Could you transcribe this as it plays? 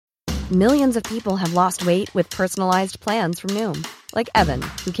Millions of people have lost weight with personalized plans from Noom. Like Evan,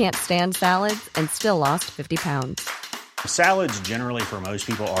 who can't stand salads and still lost 50 pounds. Salads generally for most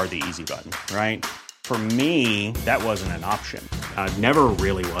people are the easy button, right? For me, that wasn't an option. I never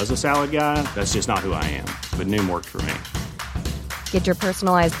really was a salad guy. That's just not who I am. But Noom worked for me. Get your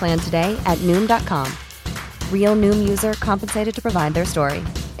personalized plan today at Noom.com. Real Noom user compensated to provide their story.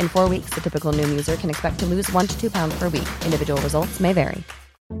 In 4 weeks, the typical Noom user can expect to lose 1 to 2 pounds per week. Individual results may vary.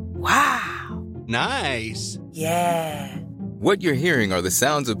 Wow. Nice. Yeah. What you're hearing are the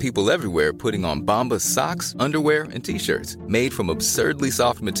sounds of people everywhere putting on Bombas socks, underwear, and T-shirts made from absurdly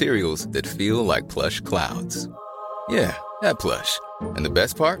soft materials that feel like plush clouds. Yeah, that plush. And the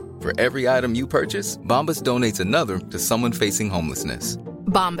best part? For every item you purchase, Bombas donates another to someone facing homelessness.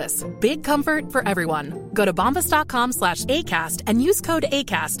 Bombas. Big comfort for everyone. Go to bombas.com/ACAST and use code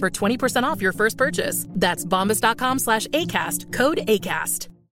ACAST for 20% off your first purchase. That's bombas.com/ACAST. Code ACAST.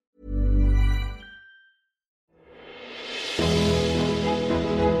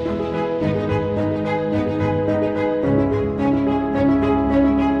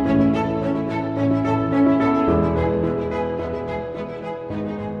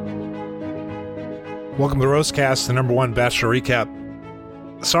 Welcome to the Roastcast, the number one Bachelor recap.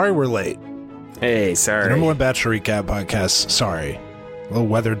 Sorry we're late. Hey, sorry. The number one Bachelor recap podcast. Sorry. A little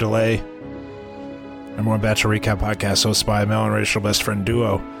weather delay. Number one Bachelor recap podcast hosted by Mel and Rachel Best Friend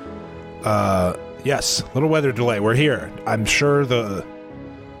Duo. Yes, little weather delay. We're here. I'm sure the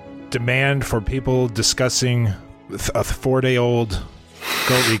demand for people discussing a 4-day-old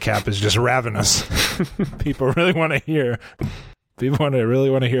GOAT recap is just ravenous. People really want to hear. Really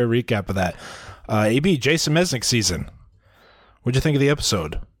want to hear a recap of that. AB, Jason Mesnick season. What'd you think of the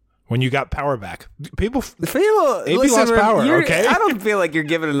episode? When you got power back. AB lost power, okay? I don't feel like you're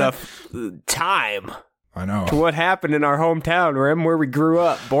giving enough time. I know. To what happened in our hometown, where we grew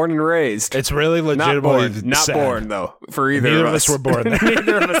up, born and raised. It's really legitimately not sad. born, though, for either Neither of us. Neither of us were born there.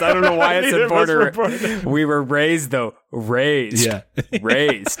 Neither of us. I don't know why I said born. We were raised, though. Raised. Yeah.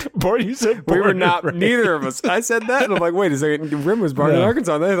 Raised. Born, you said born. We were not, neither of us. I said that, and I'm like, wait a second. Rim was born in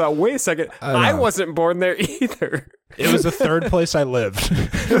Arkansas. And I thought, wait a second. I wasn't born there either. It was the third place I lived.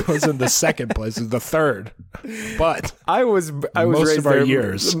 It wasn't the second place. It was the third. But I was most raised of our there.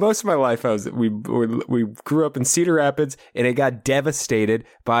 years. Most of my life, we grew up in Cedar Rapids, and it got devastated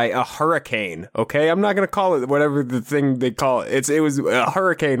by a hurricane. Okay, I'm not gonna call it whatever the thing they call it. It was a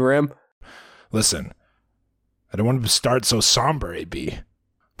hurricane, Rim. Listen, I don't want to start so somber, AB,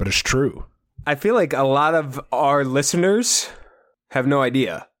 but it's true. I feel like a lot of our listeners have no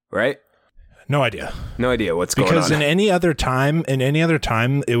idea, right? No idea. No idea what's going on. Because in any other time,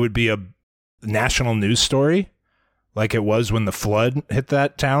 it would be a national news story, like it was when the flood hit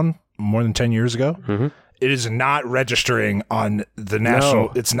that town more than 10 years ago. Mm-hmm. It is not registering on the national.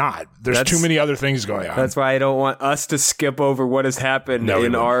 No. It's not. There's too many other things going on. That's why I don't want us to skip over what has happened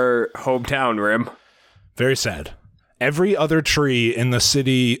in our hometown, Rim. Very sad. Every other tree in the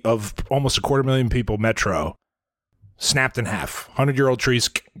city of almost 250,000 people, metro, snapped in half. 100-year-old trees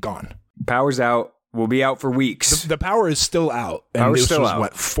gone. Power's out. We'll be out for weeks. The power is still out. And Power's this still was, out.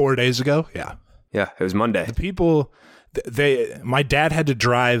 what, 4 days ago? Yeah. Yeah, it was Monday. The people, my dad had to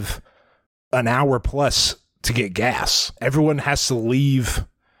drive an hour plus to get gas. Everyone has to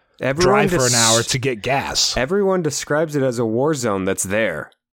drive for an hour to get gas. Everyone describes it as a war zone that's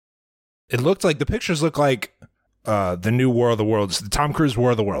there. The pictures look like the new War of the Worlds, the Tom Cruise War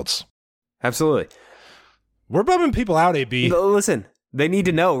of the Worlds. Absolutely. We're bumming people out, AB. No, listen, they need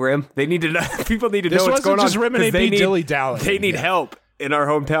to know, Rim. They need to know. People need to know what's going on. This wasn't just Rim and AB dilly-dallying. They need help in our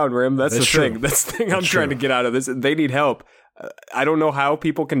hometown, Rim. That's the true. thing. That's the thing I'm trying to get out of this. They need help. I don't know how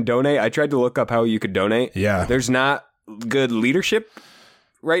people can donate. I tried to look up how you could donate. Yeah. There's not good leadership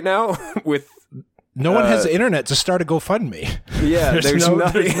right now with... No one has the internet to start a GoFundMe. Yeah, there's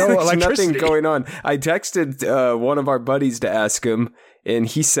nothing electricity going on. I texted one of our buddies to ask him, and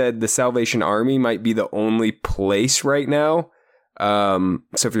he said the Salvation Army might be the only place right now. So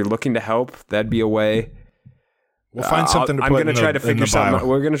if you're looking to help, that'd be a way. We'll find something to put I'm going to try to figure something out.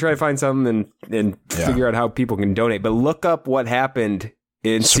 We're going to try to find something and figure out how people can donate. But look up what happened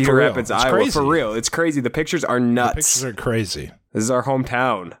in Cedar Rapids, Iowa. Crazy. For real. It's crazy. The pictures are nuts. The pictures are crazy. This is our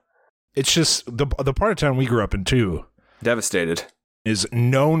hometown. It's just the part of town we grew up in too. Devastated. Is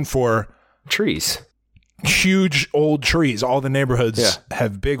known for trees. Huge old trees. All the neighborhoods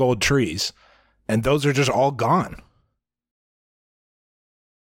have big old trees. And those are just all gone.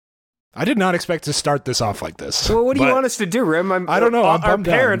 I did not expect to start this off like this. So what do you want us to do, Rim? I don't know. Our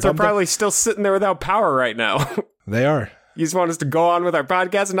parents are probably still sitting there without power right now. They are. You just want us to go on with our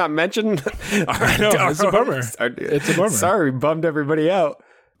podcast and not mention? I know. It's a bummer. It's a bummer. Sorry, we bummed everybody out.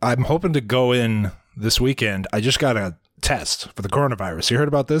 I'm hoping to go in this weekend. I just got a test for the coronavirus. You heard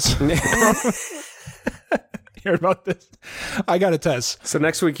about this? You heard about this? I got a test. So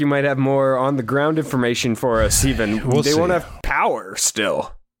next week you might have more on the ground information for us. Even they won't have power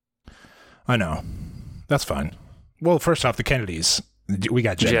still. I know. That's fine. Well, first off, the Kennedys, we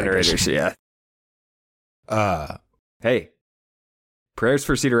got generators. Yeah. Hey, prayers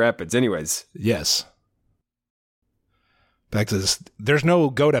for Cedar Rapids. Anyways, yes. Back to this. There's no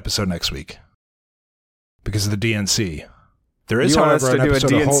GOAT episode next week because of the DNC. There is, however, an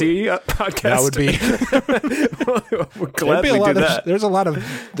episode of DNC podcast. That would be. We'll gladly do that. There's a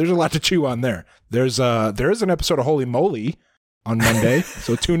lot to chew on there. There is an episode of Holy Moly on Monday,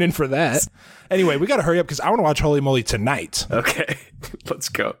 so tune in for that. Anyway, we got to hurry up because I want to watch Holy Moly tonight. Okay, let's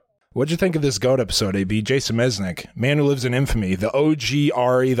go. What'd you think of this GOAT episode, AB? Jason Mesnick, man who lives in infamy, the OG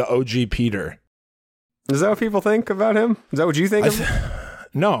Ari, the OG Peter. Is that what people think about him? Is that what you think of him?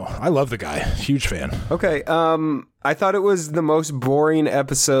 No, I love the guy. Huge fan. Okay, I thought it was the most boring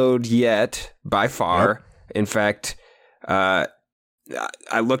episode yet, by far. Yep. In fact, I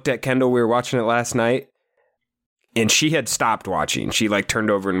looked at Kendall, we were watching it last night, and she had stopped watching. She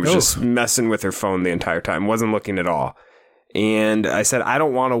turned over and was just messing with her phone the entire time, wasn't looking at all. And I said, I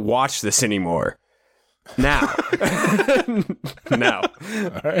don't want to watch this anymore. Now. Now.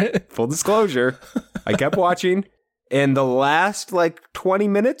 All right. Full disclosure, I kept watching, and the last 20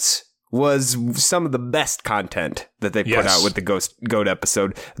 minutes was some of the best content that they put out with the GOAT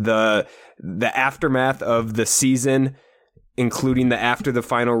episode. The aftermath of the season, including the after the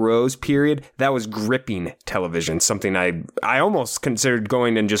final rose period, that was gripping television. Something I almost considered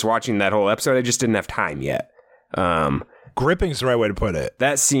going and just watching that whole episode. I just didn't have time yet. Gripping's the right way to put it.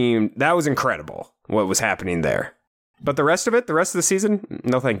 That was incredible what was happening there. But the rest of the season,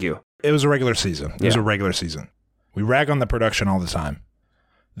 no thank you. It was a regular season. It was a regular season. We rag on the production all the time.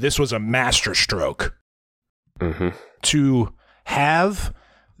 This was a master stroke. Mm-hmm. To have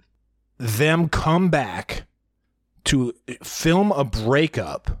them come back to film a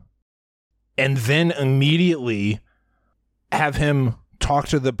breakup and then immediately have him talk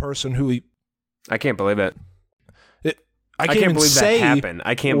to the person who he... I can't believe it. I can't believe say that happened.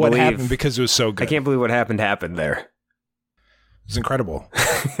 I can't what believe happened because it was so good. I can't believe what happened there. It was incredible.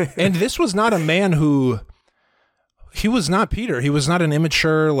 And this was not a man who... He was not Peter. He was not an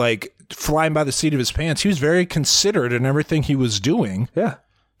immature, flying by the seat of his pants. He was very considerate in everything he was doing. Yeah.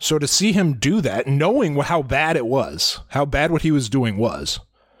 So to see him do that, knowing how bad it was, how bad what he was doing was,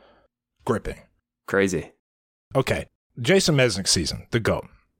 gripping. Crazy. Okay. Jason Mesnick season, the GOAT.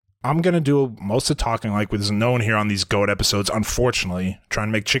 I'm going to do most of the talking like was known here on these GOAT episodes, unfortunately. Trying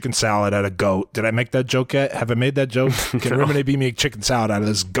to make chicken salad out of goat. Did I make that joke yet? Have I made that joke? Can Remedy be make chicken salad out of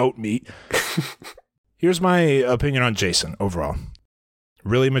this goat meat? Here's my opinion on Jason overall.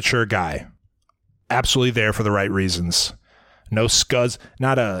 Really mature guy. Absolutely there for the right reasons. No scuzz.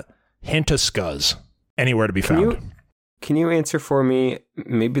 Not a hint of scuzz anywhere to be found. Can you answer for me?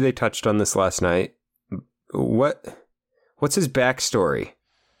 Maybe they touched on this last night. What's his backstory?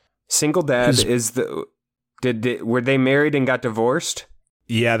 Single dad were they married and got divorced?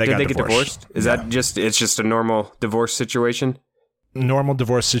 Yeah, Did they get divorced? Is that it's just a normal divorce situation? Normal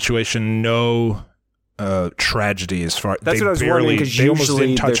divorce situation, no tragedy as far. That's what I was wondering, because usually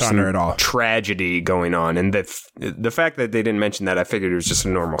didn't touch on her at all. Tragedy going on, and the fact that they didn't mention that, I figured it was just a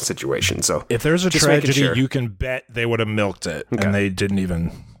normal situation. So if there's a tragedy, you can bet they would have milked it, and they didn't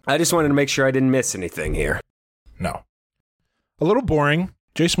even. I just wanted to make sure I didn't miss anything here. No, a little boring.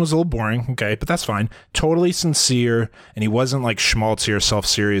 Jason was a little boring, okay, but that's fine. Totally sincere, and he wasn't schmaltzy or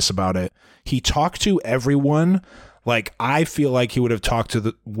self-serious about it. He talked to everyone like I feel like he would have talked to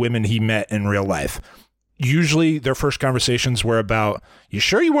the women he met in real life. Usually their first conversations were about, you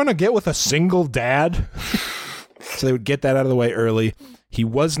sure you want to get with a single dad? So they would get that out of the way early. He's a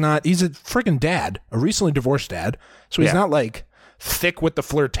freaking dad, a recently divorced dad, so he's not thick with the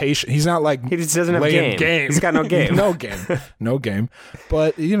flirtation. He's not he just doesn't have game. He's got no game. No game.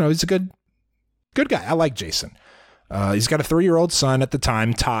 But he's a good guy. I like Jason. He's got a 3-year-old son at the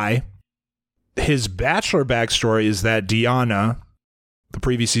time, Ty. His bachelor backstory is that Deanna, the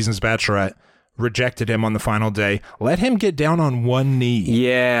previous season's bachelorette, rejected him on the final day. Let him get down on one knee.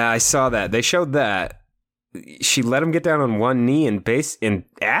 Yeah, I saw that. They showed that. She let him get down on one knee and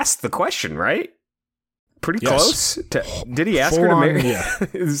asked the question, right? Pretty close. Did he ask her to marry? Yeah.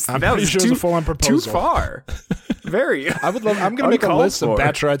 I'm pretty sure it was a full-on proposal. Too far. Very. I'm going to make a list of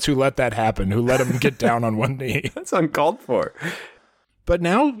bachelorettes who let that happen, who let him get down on one knee. That's uncalled for. But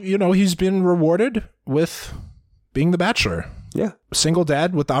now, he's been rewarded with being the bachelor. Yeah. Single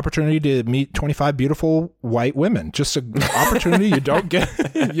dad with the opportunity to meet 25 beautiful white women. Just an opportunity you don't get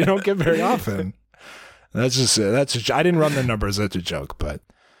very often. I didn't run the numbers. That's a joke, but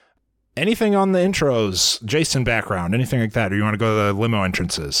anything on the intros, Jason background, anything like that, or you want to go to the limo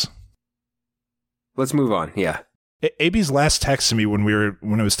entrances? Let's move on. Yeah. AB's last text to me when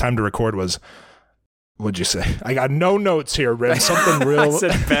it was time to record was, what'd you say? I got no notes here, Rim. Something real. I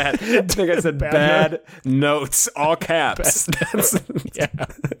said bad. I think I said bad notes, all caps. Yeah. I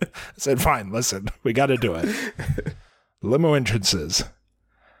said, fine, listen, we got to do it. Limo entrances.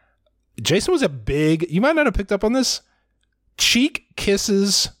 Jason was you might not have picked up on this, cheek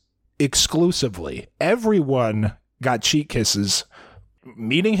kisses exclusively. Everyone got cheek kisses.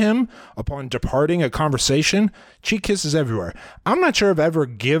 Meeting him, upon departing a conversation, cheek kisses everywhere. I'm not sure I've ever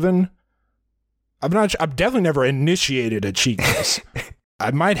given... I've definitely never initiated a cheek kiss.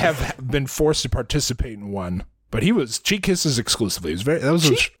 I might have been forced to participate in one, but he was cheek kisses exclusively.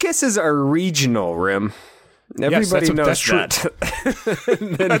 Cheek kisses are regional, Rim. Everybody knows that.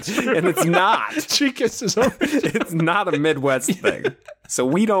 And it's not. Cheek kisses are regional. It's not a Midwest thing. So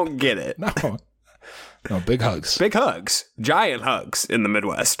we don't get it. No, big hugs. Big hugs. Giant hugs in the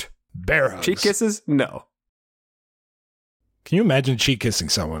Midwest. Bear hugs. Cheek kisses? No. Can you imagine cheek kissing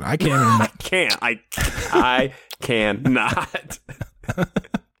someone? I can't. I cannot.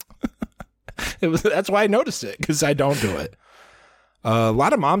 That's why I noticed it, because I don't do it. A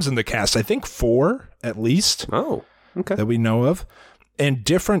lot of moms in the cast. I think 4 at least. Oh, okay. That we know of, and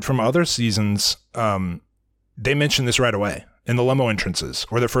different from other seasons. They mention this right away in the limo entrances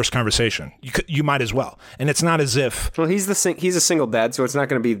or their first conversation. You might as well, and it's not as if. Well, he's a single dad, so it's not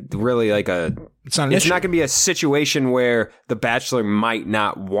going to be really like a. It's not going to be a situation where the bachelor might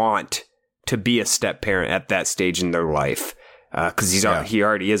not want to be a step parent at that stage in their life, because he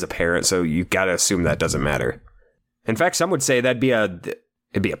already is a parent. So you got to assume that doesn't matter. In fact, some would say it'd be a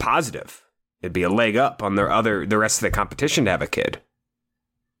positive. It'd be a leg up on the rest of the competition to have a kid.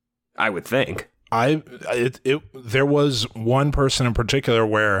 I would think. There was one person in particular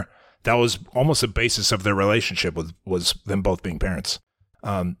where that was almost the basis of their relationship was them both being parents.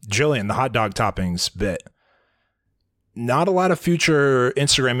 Jillian, the hot dog toppings bit. Not a lot of future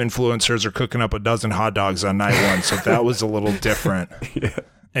Instagram influencers are cooking up a dozen hot dogs on night one, so that was a little different. Yeah.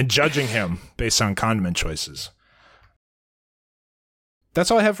 And judging him based on condiment choices. That's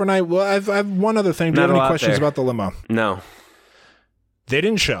all I have for night. Well, I have one other thing. Do you have any questions about the limo? No. They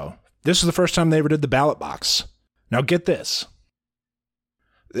didn't show. This is the first time they ever did the ballot box. Now get this.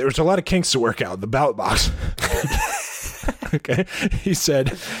 There's a lot of kinks to work out. The ballot box. Okay. He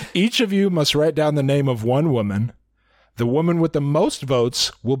said, each of you must write down the name of one woman. The woman with the most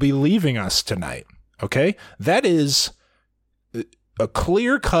votes will be leaving us tonight. Okay. That is a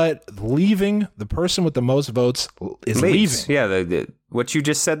clear cut leaving. The person with the most votes is leaving. Yeah. What you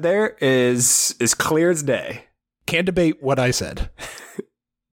just said there is clear as day. Can't debate what I said.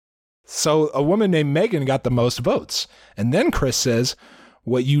 So a woman named Megan got the most votes. And then Chris says,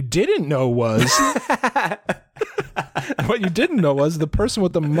 what you didn't know was the person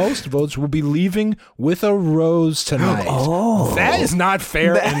with the most votes will be leaving with a rose tonight. Oh. That is not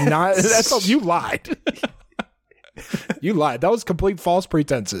fair you lied. You lied. That was complete false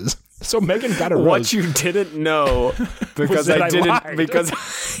pretenses. So Megan got a rose. What you didn't know because I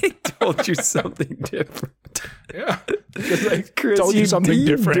told you something different. Yeah. Chris, told you something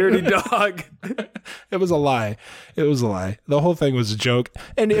different. Dirty dog. It was a lie. The whole thing was a joke.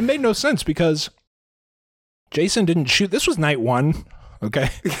 And it made no sense because Jason didn't choose. This was night one. Okay.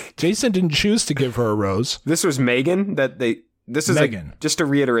 Jason didn't choose to give her a rose. This was Megan This is Megan. Just to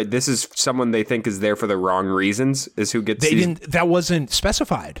reiterate, this is someone they think is there for the wrong reasons. Is who gets. That wasn't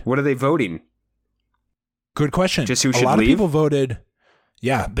specified. What are they voting? Good question. Just who should leave? A lot of people voted.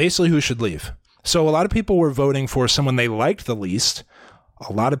 Yeah, basically who should leave. So a lot of people were voting for someone they liked the least.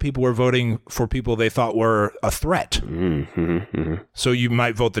 A lot of people were voting for people they thought were a threat. Mm-hmm. So you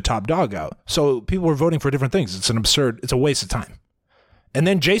might vote the top dog out. So people were voting for different things. It's a waste of time. And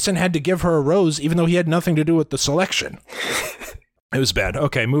then Jason had to give her a rose, even though he had nothing to do with the selection. It was bad.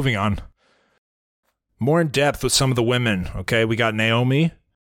 Okay, moving on. More in depth with some of the women. Okay, we got Naomi.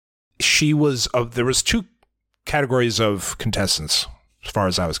 There was 2 categories of contestants, as far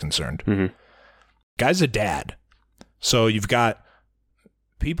as I was concerned. Mm-hmm. Guy's a dad. So you've got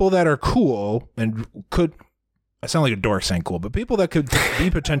people that are cool and could... I sound like a dork saying cool, but people that could be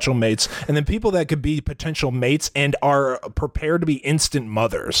potential mates, and then people that could be potential mates and are prepared to be instant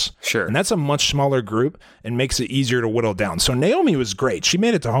mothers. Sure. And that's a much smaller group and makes it easier to whittle down. So Naomi was great. She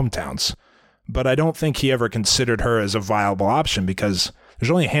made it to hometowns, but I don't think he ever considered her as a viable option because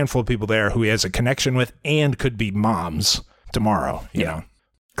there's only a handful of people there who he has a connection with and could be moms tomorrow, you know.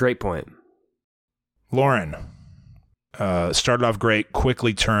 Great point. Lauren started off great,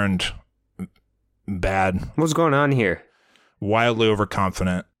 quickly turned bad, What's going on here? wildly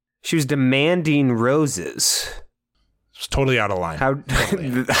overconfident. She was demanding roses. It's totally out of line. How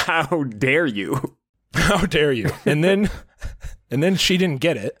dare you? How dare you? And then she didn't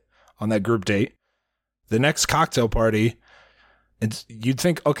get it on that group date. The next cocktail party, you'd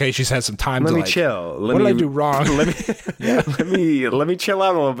think, okay, she's had some time Let to me chill. what did I do wrong? Let me chill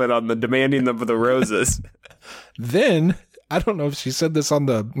out a little bit on the demanding of the roses. Then, I don't know if she said this on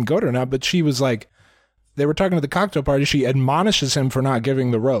the goat or not, but she was like, they were talking at the cocktail party. She admonishes him for not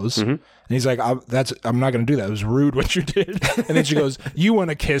giving the rose. Mm-hmm. And he's like, I'm not going to do that. It was rude what you did. And then she goes, you want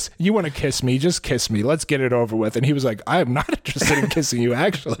to kiss me? Just kiss me. Let's get it over with. And he was like, I am not interested in kissing you,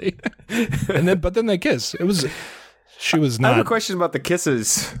 actually. But then they kiss. She was not. I have a question about the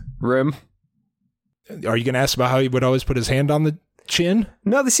kisses, Rim. Are you going to ask about how he would always put his hand on the chin?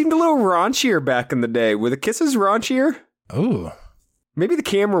 No, they seemed a little raunchier back in the day. Were the kisses raunchier? Oh. Maybe the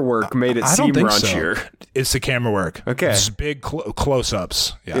camera work made it seem raunchier. So. It's the camera work. Okay. It's big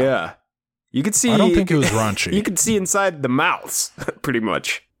close-ups. Yeah. You could see. I don't think it was raunchy. You could see inside the mouths, pretty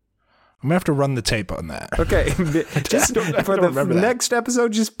much. I'm going to have to run the tape on that. Okay. Just for the next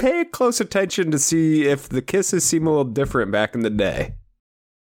episode, just pay close attention to see if the kisses seem a little different back in the day.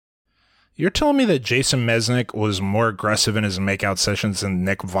 You're telling me that Jason Mesnick was more aggressive in his makeout sessions than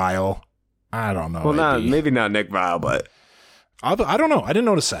Nick Viall? I don't know. Well, maybe not Nick Viall, but... I don't know. I didn't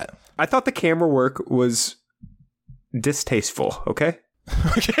notice that. I thought the camera work was distasteful, okay?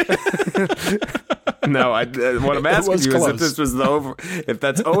 Okay. No, what I'm asking you is if this was if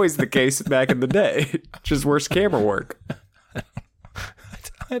that's always the case back in the day, just worse camera work.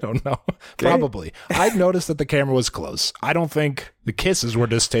 I don't know. Okay. Probably. I'd noticed that the camera was close. I don't think the kisses were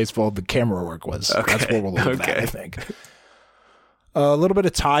distasteful. The camera work was. Okay. That's where we'll leave that, I think. A little bit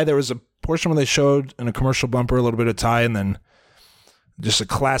of Ty. There was a portion where they showed in a commercial bumper a little bit of Ty, and then just a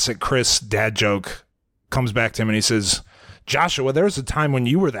classic Chris dad joke comes back to him, and he says, Joshua, there was a time when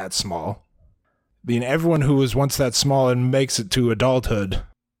you were that small. Being everyone who was once that small and makes it to adulthood.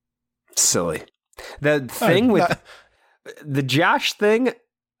 Silly. The thing with the Josh thing,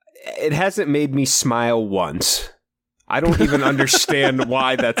 it hasn't made me smile once. I don't even understand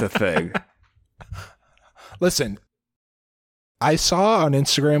why that's a thing. Listen, I saw on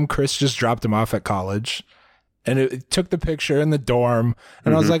Instagram Chris just dropped him off at college, and it took the picture in the dorm,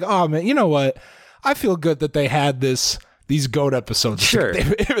 and I was like, oh man, you know what? I feel good that they had these GOAT episodes. Sure.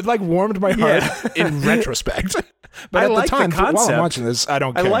 It like warmed my heart in retrospect. But at the time, while I'm watching this, I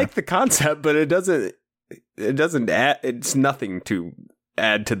don't care. I like the concept, but it doesn't add, it's nothing to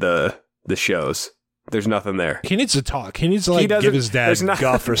add to the shows. There's nothing there. He needs to talk. He needs to give his dad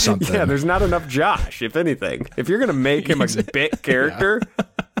guff or something. Yeah, there's not enough Josh, if anything. If you're going to make him a bit character,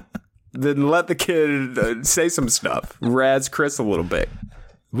 then let the kid say some stuff. Razz Chris a little bit.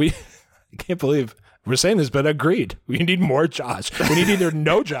 I can't believe we're saying this, but agreed. We need more Josh. We need either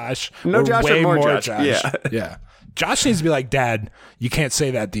no Josh or Josh way or more Josh. Yeah. Josh needs to be like, Dad, you can't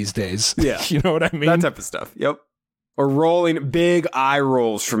say that these days. Yeah. You know what I mean? That type of stuff. Yep. Or rolling big eye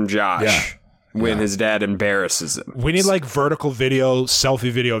rolls from Josh when his dad embarrasses him. We need like vertical video,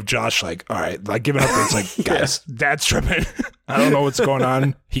 selfie video of Josh, like, all right, like giving up. It's like, guys, Dad's tripping. I don't know what's going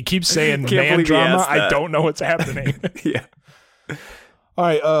on. He keeps saying man drama. I don't know what's happening. Yeah. All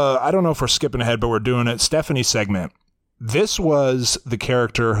right. I don't know if we're skipping ahead, but we're doing it. Stephanie's segment. This was the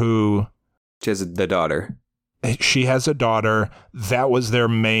character who... She has the daughter. She has a daughter. That was their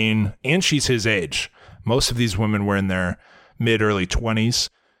main... And she's his age. Most of these women were in their mid-early 20s.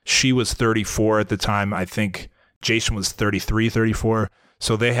 She was 34 at the time. I think Jason was 33, 34.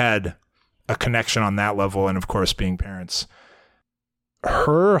 So they had a connection on that level. And, of course, being parents.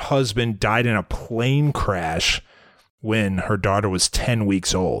 Her husband died in a plane crash when her daughter was 10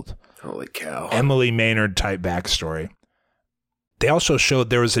 weeks old. Holy cow. Emily Maynard type backstory. They also showed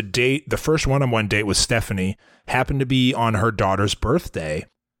there was a date. The first one-on-one date with Stephanie happened to be on her daughter's birthday.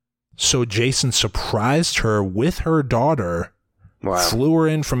 So Jason surprised her with her daughter. Wow. Flew her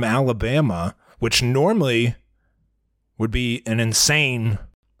in from Alabama, which normally would be an insane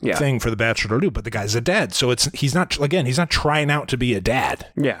thing for the Bachelor to do, but the guy's a dad. So he's not trying out to be a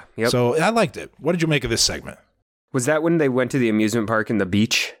dad. Yeah. Yep. So I liked it. What did you make of this segment? Was that when they went to the amusement park in the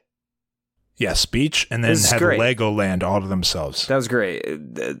beach? Yes, beach, and then had Legoland all to themselves. That was great.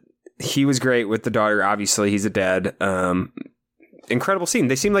 He was great with the daughter. Obviously, he's a dad. Incredible scene.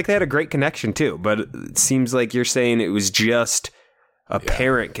 They seemed like they had a great connection, too. But it seems like you're saying it was just a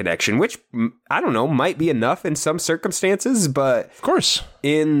parent connection, which, I don't know, might be enough in some circumstances. But of course,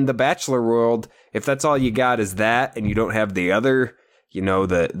 in the Bachelor world, if that's all you got is that, and you don't have the other,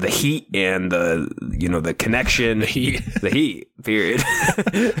 the heat and the connection, the heat, period.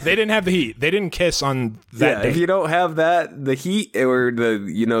 They didn't have the heat. They didn't kiss on that day. If you don't have that, the heat or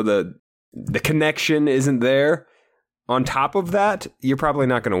the connection isn't there. On top of that, you're probably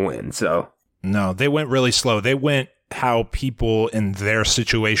not going to win. So no, they went really slow. They went how people in their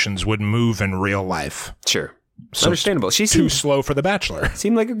situations would move in real life. Sure, so understandable. She too slow for The Bachelor.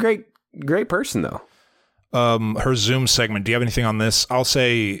 Seemed like a great person though. Her Zoom segment. Do you have anything on this? I'll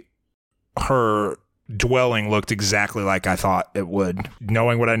say her dwelling looked exactly like I thought it would.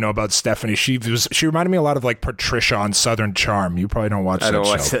 Knowing what I know about Stephanie, she reminded me a lot of like Patricia on Southern Charm. You probably don't watch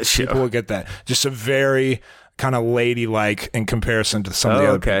that show. People will get that. Just a very kind of ladylike in comparison to some of the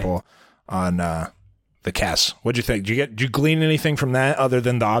other people on the cast. What'd you think? Did you glean anything from that other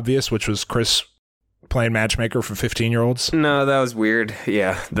than the obvious, which was Chris playing matchmaker for 15-year-olds? No, that was weird.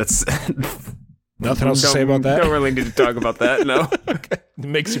 Yeah, that's nothing else to say about that. Don't really need to talk about that. No, okay. It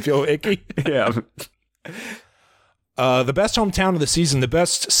makes you feel icky. Yeah. The best hometown of the season, the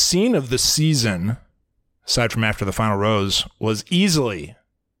best scene of the season, aside from after the final rose, was easily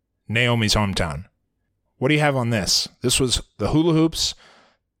Naomi's hometown. What do you have on this? This was the hula hoops,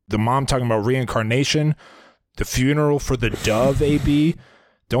 the mom talking about reincarnation, the funeral for the dove, AB.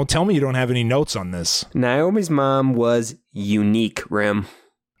 Don't tell me you don't have any notes on this. Naomi's mom was unique, Rim.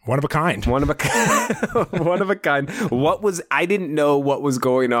 One of a kind. One of a kind. I didn't know what was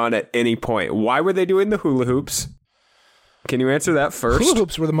going on at any point. Why were they doing the hula hoops? Can you answer that first? Hula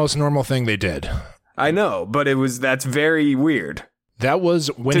hoops were the most normal thing they did. I know, but that's very weird. That was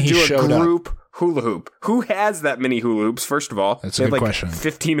when he showed up. To do a group hula hoop. Who has that many hula hoops, first of all? That's a good question.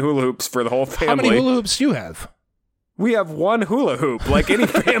 15 hula hoops for the whole family. How many hula hoops do you have? We have one hula hoop, like any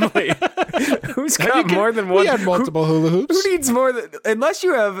family. Who's got more than one? We had multiple hula hoops. Who needs more than... Unless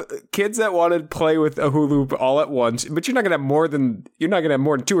you have kids that want to play with a hula hoop all at once, but you're not going to have more than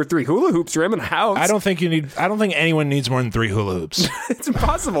 2 or 3 hula hoops in the house. I don't think anyone needs more than 3 hula hoops. It's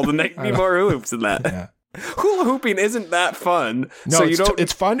impossible to make more hula hoops than that. Yeah. Hula hooping isn't that fun. No, so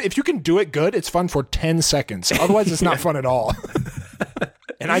it's fun. If you can do it good, it's fun for 10 seconds. Otherwise, it's not fun at all.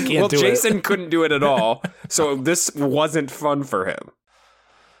 And I can't do it. Well, Jason couldn't do it at all, so this wasn't fun for him.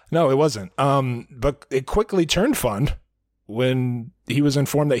 No, it wasn't. But it quickly turned fun when he was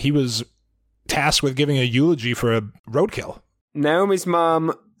informed that he was tasked with giving a eulogy for a roadkill. Naomi's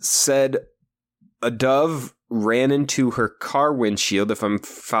mom said a dove ran into her car windshield, if I'm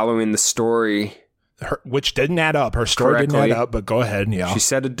following the story. Which didn't add up. Her story didn't add up, but go ahead. Yeah. She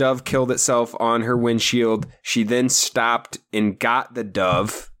said a dove killed itself on her windshield. She then stopped and got the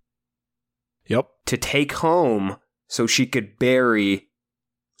dove. Yep. To take home so she could bury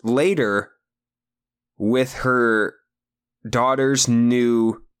later with her daughter's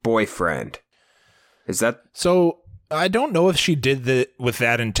new boyfriend. Is that... So, I don't know if she did that with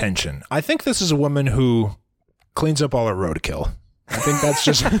that intention. I think this is a woman who cleans up all her roadkill. I think that's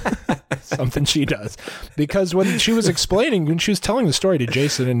just something she does. Because when she was telling the story to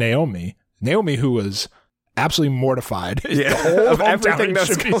Jason and Naomi, who was absolutely mortified of everything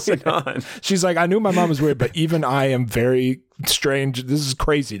that's going on. She's like, I knew my mom was weird, but even I am very strange. This is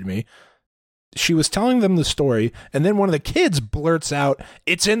crazy to me. She was telling them the story, and then one of the kids blurts out,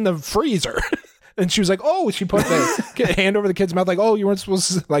 "It's in the freezer." And she was like, oh, she put the hand over the kid's mouth like, oh, you weren't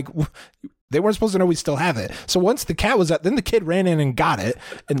supposed to, like... They weren't supposed to know we still have it. So once the cat was out, then the kid ran in and got it.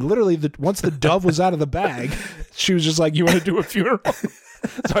 And literally, once the dove was out of the bag, she was just like, you want to do a funeral?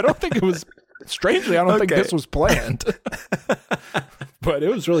 So I don't think it was, strangely, I don't think this was planned. But it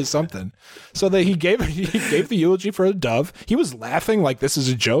was really something. So that he gave the eulogy for a dove. He was laughing like this is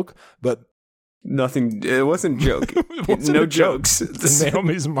a joke, but... Nothing, it wasn't a joke. No jokes. It's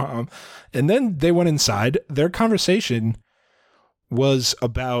Naomi's mom. And then they went inside. Their conversation was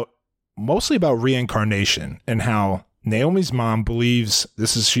mostly about reincarnation and how Naomi's mom believes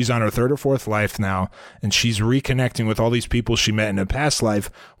she's on her 3rd or 4th life now, and she's reconnecting with all these people she met in a past life.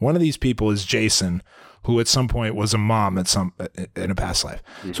 One of these people is Jason, who at some point was a mom in a past life.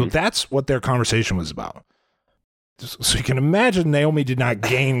 Mm-hmm. So that's what their conversation was about. So you can imagine Naomi did not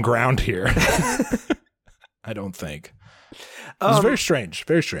gain ground here. I don't think. It was very strange.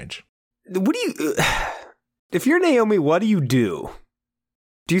 Very strange. What do you... If you're Naomi, what do you do?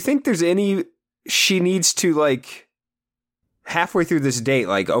 Do you think there's any... She needs to, like... Halfway through this date,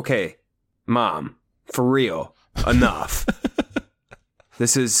 like, okay, Mom, for real, enough.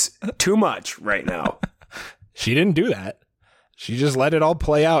 This is too much right now. She didn't do that. She just let it all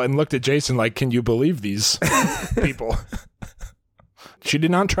play out and looked at Jason like, can you believe these people? She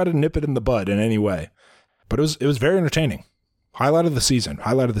did not try to nip it in the bud in any way. But it was very entertaining. Highlight of the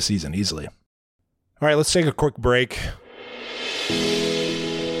season, easily. All right, let's take a quick break.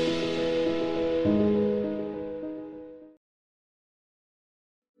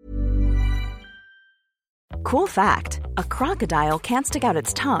 Cool fact, a crocodile can't stick out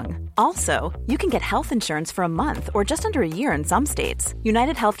its tongue. Also, you can get health insurance for a month or just under a year in some states.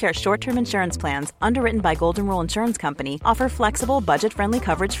 United Healthcare short-term insurance plans, underwritten by Golden Rule Insurance Company, offer flexible, budget-friendly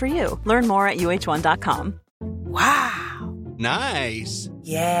coverage for you. Learn more at uh1.com. Wow. Nice.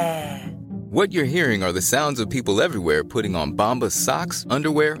 Yeah. What you're hearing are the sounds of people everywhere putting on Bombas socks,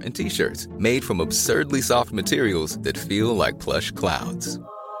 underwear, and T-shirts made from absurdly soft materials that feel like plush clouds.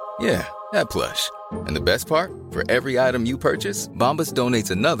 Yeah, that plush. And the best part? For every item you purchase, Bombas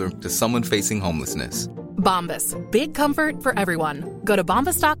donates another to someone facing homelessness. Bombas. Big comfort for everyone. Go to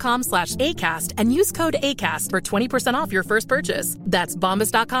bombas.com/ACAST and use code ACAST for 20% off your first purchase. That's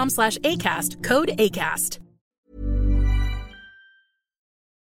bombas.com/ACAST. Code ACAST.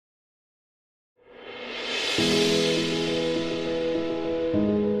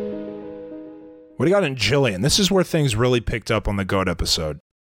 What do you got in Jillian? This is where things really picked up on the GOAT episode.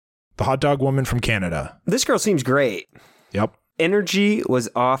 The hot dog woman from Canada. This girl seems great. Yep. Energy was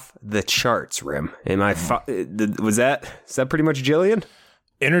off the charts, Rim. Is that pretty much Jillian?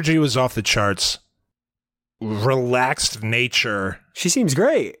 Energy was off the charts. Relaxed nature. She seems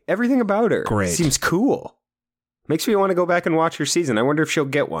great. Everything about her. Great. Seems cool. Makes me want to go back and watch her season. I wonder if she'll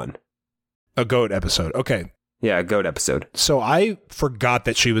get one. A GOAT episode. Okay. Yeah, a GOAT episode. So I forgot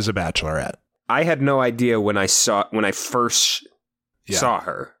that she was a bachelorette. I had no idea when I first saw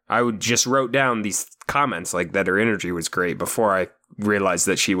her. I just wrote down these comments like that her energy was great before I realized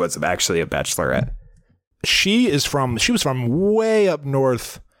that she was actually a bachelorette. She was from way up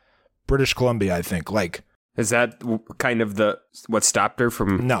north, British Columbia, I think. Like, is that kind of what stopped her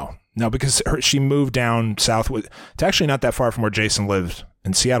from? No, because she moved down south. It's actually not that far from where Jason lived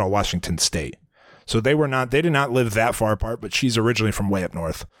in Seattle, Washington State. So they did not live that far apart, but she's originally from way up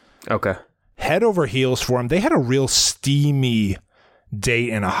north. Okay. Head over heels for him. They had a real steamy date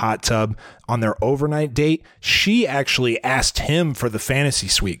in a hot tub. On their overnight date, she actually asked him for the fantasy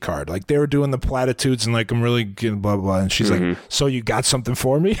suite card. Like, they were doing the platitudes and like, I'm really good, blah, blah. And she's like, so you got something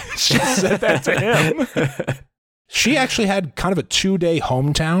for me? She said that to him. She actually had kind of a 2-day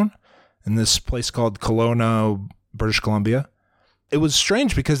hometown in this place called Kelowna, British Columbia. It was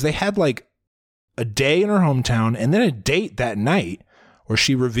strange because they had like a day in her hometown and then a date that night where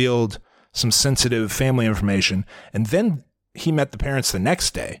she revealed some sensitive family information. And then he met the parents the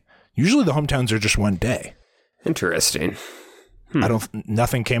next day. Usually the hometowns are just one day. Interesting.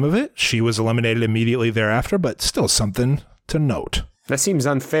 Nothing came of it. She was eliminated immediately thereafter, but still something to note. That seems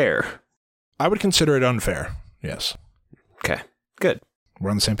unfair. I would consider it unfair. Yes. Okay, good.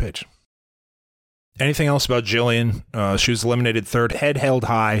 We're on the same page. Anything else about Jillian? She was eliminated third, head held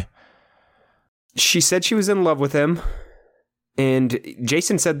high. She said she was in love with him, and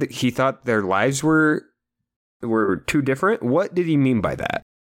Jason said that he thought their lives were too different. What did he mean by that?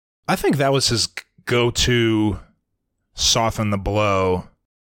 I think that was his go-to soften the blow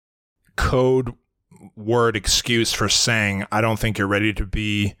code word excuse for saying, I don't think you're ready to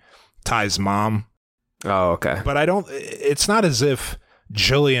be Ty's mom. Oh, okay. But it's not as if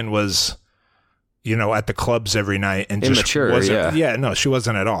Jillian was, at the clubs every night and immature, just wasn't. Yeah, no, she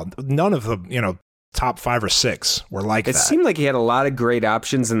wasn't at all. None of the, top 5 or 6 were like that. It seemed like he had a lot of great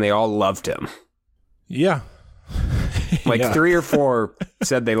options and they all loved him. Yeah. Like 3 or 4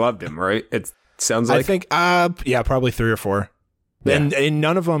 said they loved him, right? It sounds like. I think, probably 3 or 4. Yeah. And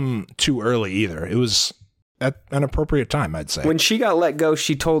none of them too early either. It was at an appropriate time, I'd say. When she got let go,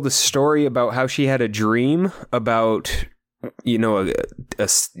 she told a story about how she had a dream about,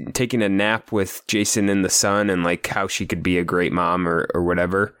 taking a nap with Jason in the sun and like how she could be a great mom or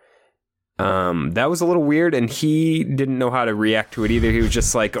whatever. That was a little weird, and he didn't know how to react to it either. He was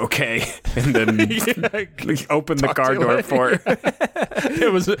just like, okay, and then opened the car door for her.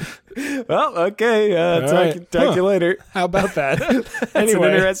 It was, well, okay, talk to you later. How about that? That's an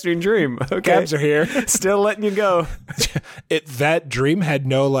interesting dream. Okay. Cabs are here. Still letting you go. That dream had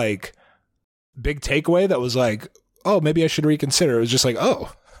no, like, big takeaway that was like, oh, maybe I should reconsider. It was just like,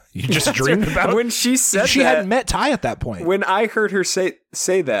 oh, you just dreamed about it? When she said she hadn't met Ty at that point. When I heard her say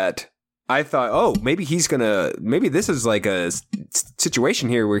that, I thought, oh, maybe this is like a situation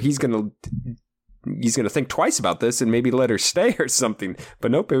here where he's gonna think twice about this and maybe let her stay or something.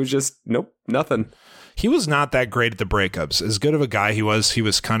 But nope, it was just nothing. He was not that great at the breakups. As good of a guy he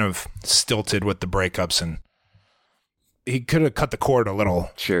was kind of stilted with the breakups, and he could have cut the cord a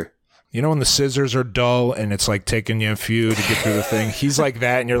little. Sure. You know when the scissors are dull and it's like taking you a few to get through the thing? He's like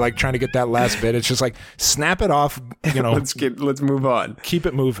that, and you're like trying to get that last bit. It's just like, snap it off, you know. Let's move on. Keep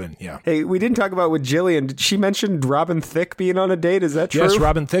it moving, yeah. Hey, we didn't talk about with Jillian. Did she mention Robin Thicke being on a date? Is that true? Yes,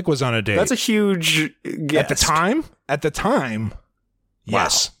 Robin Thicke was on a date. That's a huge guest. At the time,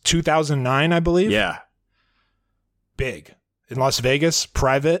 yes. 2009, I believe. Yeah. Big. In Las Vegas,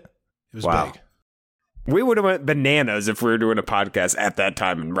 private. It was big. We would have went bananas if we were doing a podcast at that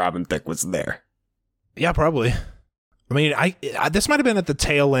time and Robin Thicke was there. Yeah, probably. I mean, I this might have been at the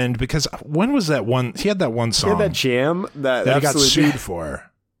tail end because when was that one? He had that one song. He had that jam that he got sued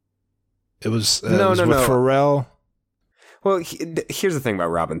for. It was with Pharrell. Well, here's the thing about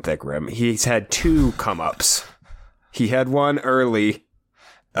Robin Thicke, Rim. He's had 2 come-ups. He had one early.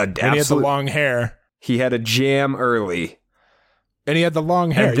 And he had the long hair. He had a jam early. And he had the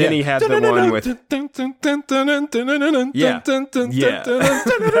long hair. And then he had the one with... Yeah.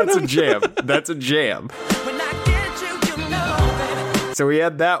 That's a jam. That's a jam. So he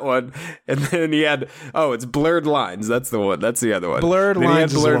had that one. And then he had... Oh, it's Blurred Lines. That's the one. That's the other one. Blurred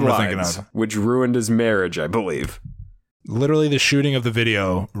Lines is the one we're thinking of. Which ruined his marriage, I believe. Literally, the shooting of the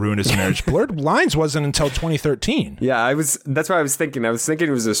video ruined his marriage. Blurred Lines wasn't until 2013. Yeah, that's what I was thinking. I was thinking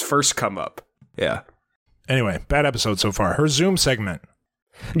it was his first come-up. Yeah. Anyway, bad episode so far. Her Zoom segment.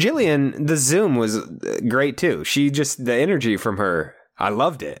 Jillian, the Zoom was great too. The energy from her, I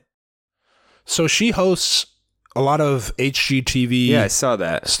loved it. So she hosts a lot of HGTV. Yeah, I saw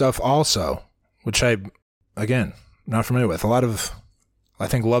that stuff also, which I, again, not familiar with. A lot of, I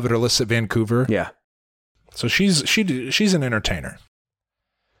think, Love It or List It Vancouver. Yeah. So she's an entertainer.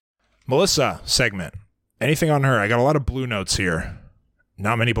 Melissa segment. Anything on her? I got a lot of blue notes here.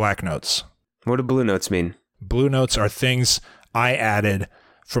 Not many black notes. What do blue notes mean? Blue notes are things I added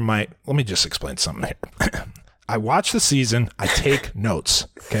from my... Let me just explain something here. I watch the season. I take notes.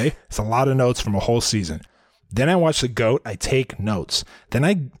 Okay? It's a lot of notes from a whole season. Then I watch the GOAT. I take notes. Then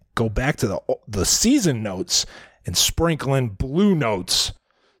I go back to the season notes and sprinkle in blue notes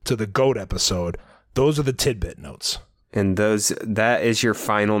to the GOAT episode. Those are the tidbit notes. And that is your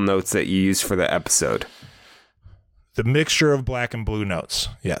final notes that you use for the episode. The mixture of black and blue notes.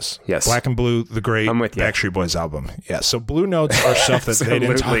 Yes. Yes. Black and Blue, the great Backstreet Boys album. Yeah. So blue notes are stuff that they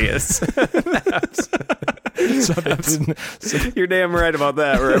didn't talk about. You're damn right about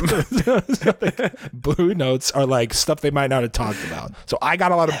that, Rim. Blue notes are like stuff they might not have talked about. So I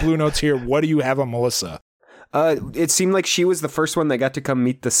got a lot of blue notes here. What do you have on Melissa? It seemed like she was the first one that got to come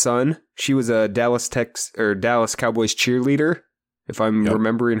meet the sun. She was a Dallas Cowboys cheerleader, if I'm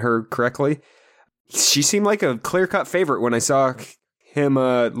remembering her correctly. She seemed like a clear-cut favorite when I saw him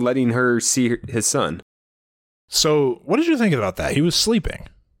letting her see his son. So what did you think about that? He was sleeping.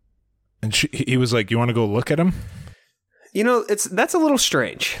 And he was like, you want to go look at him? You know, that's a little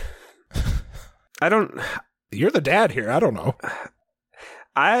strange. You're the dad here. I don't know.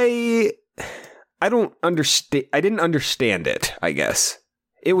 I don't understand. I didn't understand it, I guess.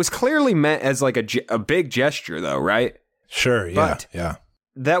 It was clearly meant as like a big gesture, though, right? Sure, yeah, yeah.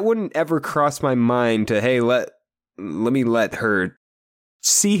 That wouldn't ever cross my mind to, hey, let me let her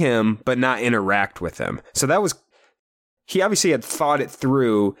see him, but not interact with him. So he obviously had thought it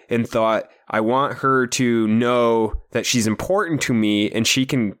through and thought, I want her to know that she's important to me and she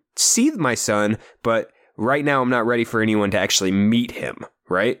can see my son, but right now I'm not ready for anyone to actually meet him,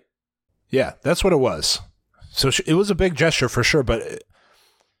 right? Yeah, that's what it was. So it was a big gesture for sure, but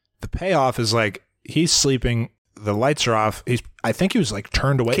the payoff is like, he's sleeping, the lights are off. I think he was like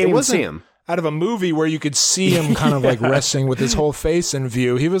turned away. Can't even see him. Out of a movie where you could see him kind of like resting with his whole face in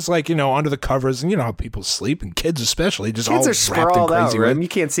view. He was like, under the covers, and you know how people sleep, and kids especially, just kids all are sprawled out, right? You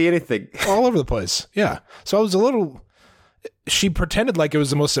can't see anything. All over the place. Yeah. So I was a little... She pretended like it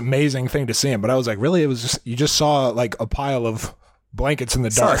was the most amazing thing to see him, but I was like, really? It was just... You just saw like a pile of blankets in the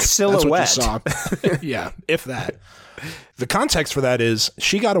dark. Saw a silhouette. That's what you saw. Yeah, if that. The context for that is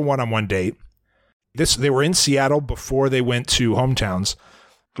she got a one-on-one date. They were in Seattle before they went to hometowns.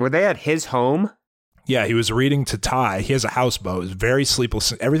 Were they at his home? Yeah, he was reading to Ty. He has a houseboat. It was very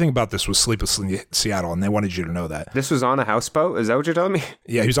sleepless. Everything about this was sleepless in Seattle, and they wanted you to know that. This was on a houseboat? Is that what you're telling me?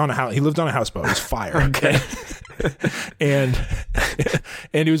 Yeah, he lived on a houseboat. It was fire. Okay. and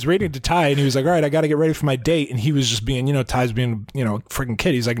he was reading to Ty, and he was like, all right, I got to get ready for my date. And he was just being, Ty's being, a freaking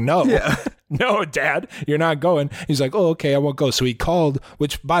kid. He's like, no, no, Dad, you're not going. He's like, oh, okay, I won't go. So he called,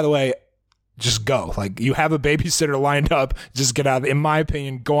 which, by the way, just go. Like, you have a babysitter lined up. Just get out. In my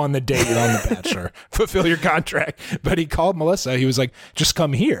opinion, go on the date. You're on The Bachelor. Fulfill your contract. But he called Melissa. He was like, just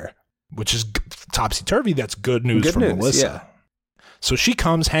come here, which is topsy-turvy. That's good news for Melissa. Yeah. So she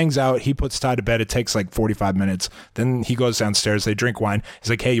comes, hangs out. He puts Ty to bed. It takes like 45 minutes. Then he goes downstairs. They drink wine. He's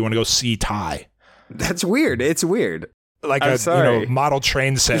like, hey, you want to go see Ty? That's weird. It's weird. Like a model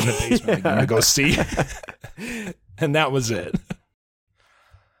train set in the basement. Like, you want to go see? And that was it.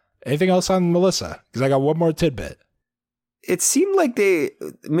 Anything else on Melissa? Because I got one more tidbit. It seemed like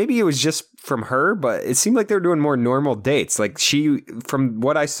maybe it was just from her, but it seemed like they were doing more normal dates. Like from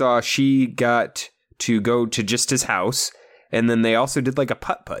what I saw, she got to go to just his house, and then they also did like a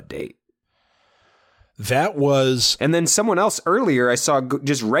putt-putt date. And then someone else earlier I saw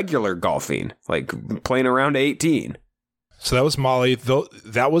just regular golfing, like playing around 18. So that was Molly.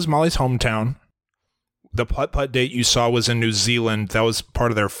 That was Molly's hometown. The putt-putt date you saw was in New Zealand. That was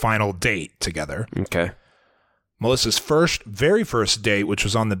part of their final date together. Okay. Melissa's very first date, which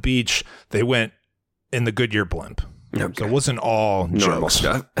was on the beach, they went in the Goodyear blimp. Okay. So it wasn't all normal jokes.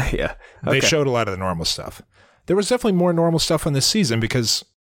 Stuff. Yeah. Okay. They showed a lot of the normal stuff. There was definitely more normal stuff on this season because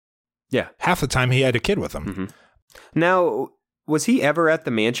half the time he had a kid with him. Mm-hmm. Now, was he ever at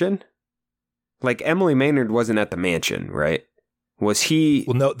the mansion? Like, Emily Maynard wasn't at the mansion, right? Was he?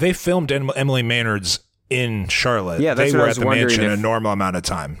 Well, no, they filmed Emily Maynard's in Charlotte. Yeah, that's they what were I was at the wondering mansion a normal amount of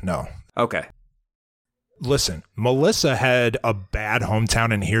time. No. Okay. Listen, Melissa had a bad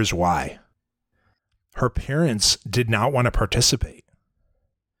hometown, and here's why. Her parents did not want to participate.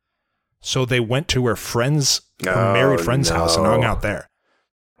 So they went to her married friend's house and hung out there.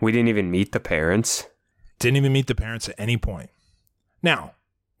 We didn't even meet the parents? Didn't even meet the parents at any point. Now,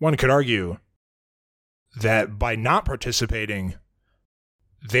 one could argue that by not participating,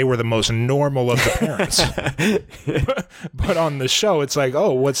 they were the most normal of the parents. But on the show, it's like,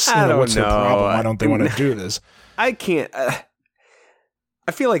 oh, what's the problem? Why don't they want to do this? I can't.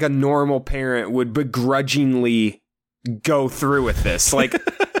 I feel like a normal parent would begrudgingly go through with this. Like,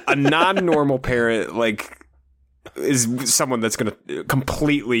 a non-normal parent, like, is someone that's going to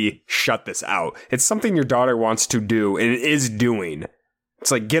completely shut this out. It's something your daughter wants to do and is doing. It's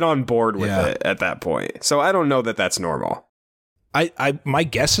like, get on board with it at that point. So I don't know that that's normal. My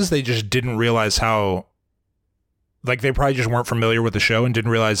guess is they just didn't realize how, like, they probably just weren't familiar with the show and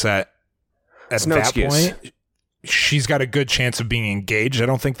didn't realize that at that point, she's got a good chance of being engaged. I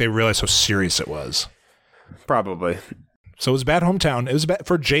don't think they realized how serious it was. Probably. So it was a bad hometown. It was bad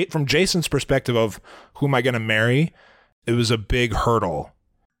from Jason's perspective of who am I going to marry? It was a big hurdle.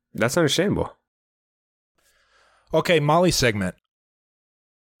 That's understandable. Okay, Molly segment.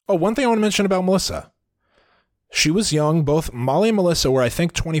 Oh, one thing I want to mention about Melissa. She was young. Both Molly and Melissa were, I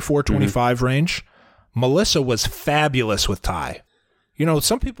think, 24, 25 range. Melissa was fabulous with Ty. You know,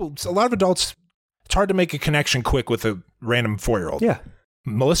 a lot of adults, it's hard to make a connection quick with a random 4-year-old. Yeah.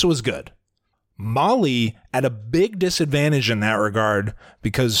 Melissa was good. Molly at a big disadvantage in that regard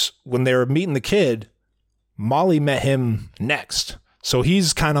because when they were meeting the kid, Molly met him next. So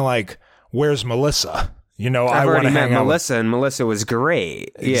he's kind of like, where's Melissa? You know, I want to hang out. Melissa, and Melissa was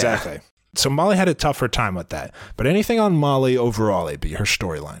great. Exactly. Yeah. So Molly had a tougher time with that. But anything on Molly overall, it'd be her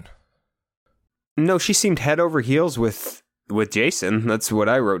storyline. No, she seemed head over heels with Jason. That's what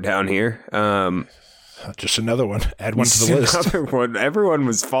I wrote down here. Just another one. Add one to the list. Another one. Everyone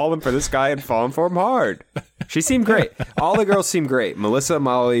was falling for this guy and falling for him hard. She seemed great. All the girls seemed great. Melissa,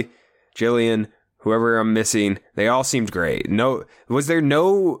 Molly, Jillian, whoever I'm missing, they all seemed great. Was there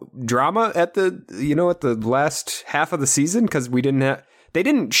no drama at the last half of the season? Because they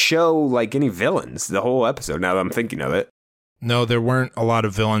didn't show like any villains the whole episode. Now that I'm thinking of it. No, there weren't a lot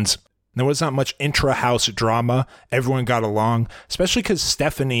of villains. There was not much intra-house drama. Everyone got along, especially because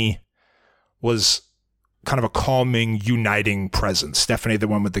Stephanie was kind of a calming, uniting presence. Stephanie, the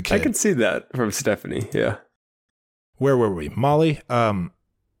one with the kid. I can see that from Stephanie, yeah. Where were we? Molly,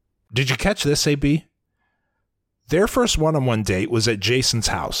 did you catch this, AB? Their first one-on-one date was at Jason's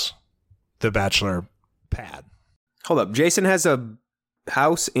house, the bachelor pad. Hold up. Jason has a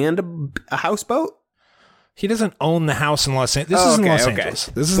house and a houseboat? He doesn't own the house in Los Angeles. This is in Los Angeles.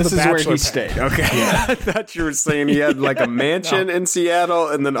 This is the bachelor where he stayed. Okay. Yeah. I thought you were saying he had like a mansion in Seattle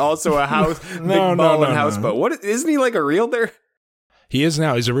and then also a house, houseboat. What, isn't he like a realtor? He is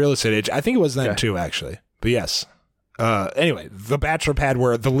now. He's a real estate agent. I think it was then too, actually. But yes. Anyway, the bachelor pad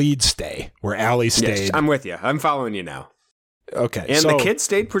where the leads stay, where Allie stayed. Yes, I'm with you. I'm following you now. Okay. And the kids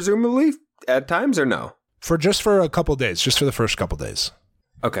stayed presumably at times or no? For a couple days, just for the first couple days.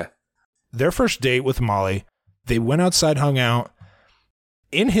 Okay. Their first date with Molly, they went outside, hung out.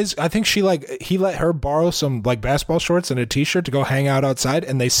 I think he let her borrow some like basketball shorts and a t-shirt to go hang out outside,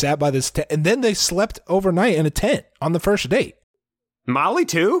 and they sat by this tent, and then they slept overnight in a tent on the first date. Molly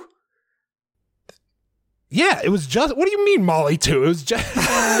too? Yeah, it was just. What do you mean, Molly too? It was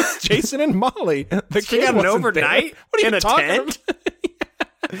just Jason and Molly. They got an overnight. What are you in a talking tent? about?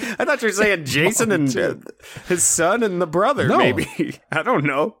 I thought you were saying Jason and his son and the brother, maybe. I don't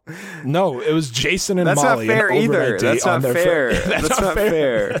know. No, it was Jason and That's Molly. Not fair either. That's not fair. That's not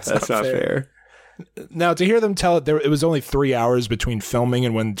fair. That's not fair. Now, to hear them tell it, it was only 3 hours between filming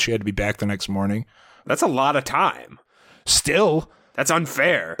and when she had to be back the next morning. That's a lot of time. Still. That's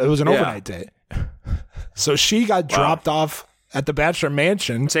unfair. It was an overnight date. So she got dropped off at the Bachelor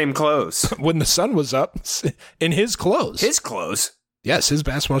Mansion. Same clothes. When the sun was up, in his clothes. His clothes? Yes, his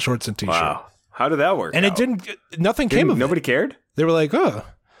basketball shorts and t-shirt. Wow. How did that work? And out? Nothing came of it. Nobody cared? They were like, oh.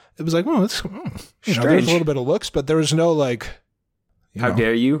 It was like, well, it's, there's a little bit of looks, but there was no like, how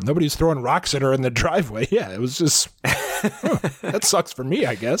dare you? Nobody's throwing rocks at her in the driveway. Yeah, it was just, that sucks for me,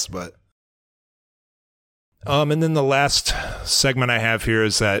 I guess, but. And then the last segment I have here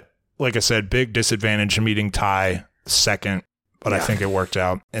is that, like I said, big disadvantage in meeting Ty second, but I think it worked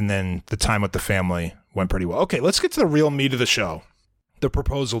out. And then the time with the family went pretty well. Okay, let's get to the real meat of the show, the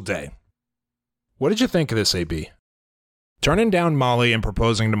proposal day. What did you think of this, AB? Turning down Molly and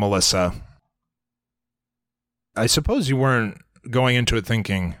proposing to Melissa. I suppose you weren't going into it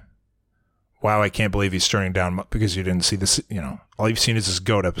thinking, wow, I can't believe he's turning down, because you didn't see this, all you've seen is this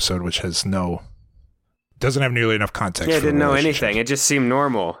GOAT episode, which has doesn't have nearly enough context. Yeah, I didn't know anything. It just seemed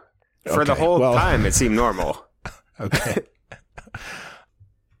normal. For the whole time, it seemed normal. Okay.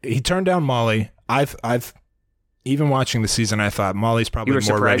 He turned down Molly. I've even watching the season, I thought Molly's probably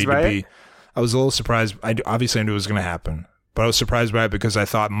more ready to be. I was a little surprised. Obviously I knew it was going to happen, but I was surprised by it because I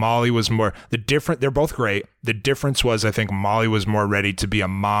thought Molly was more they're both great. The difference was, I think Molly was more ready to be a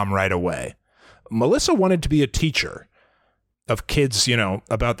mom right away. Melissa wanted to be a teacher of kids,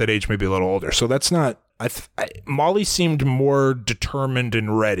 about that age, maybe a little older. So that's not, Molly seemed more determined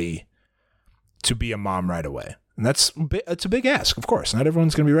and ready to be a mom right away. And it's a big ask, of course. Not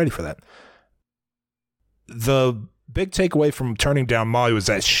everyone's going to be ready for that. The big takeaway from turning down Molly was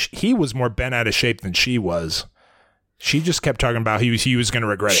that he was more bent out of shape than she was. She just kept talking about he was going to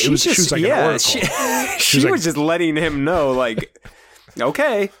regret it. She was like an oracle. She was just letting him know, like,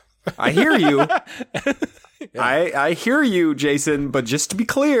 okay, I hear you. I hear you, Jason, but just to be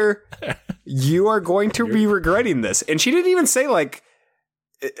clear, you are going to be regretting this. And she didn't even say, like,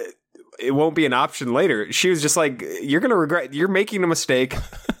 it won't be an option later. She was just like, you're going to regret, you're making a mistake.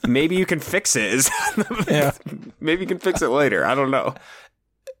 Maybe you can fix it. Maybe you can fix it later. I don't know.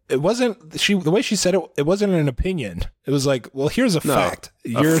 It wasn't, the way she said it, it wasn't an opinion. It was like, well, here's a fact.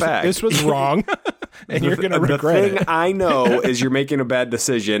 This was wrong, and you're going to regret it. The thing I know is you're making a bad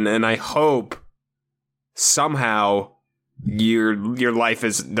decision, and I hope somehow your life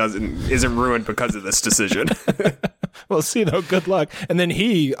isn't ruined because of this decision. Well, see, though, good luck. And then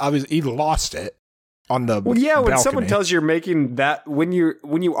he lost it on the balcony. When someone tells you're making that, when you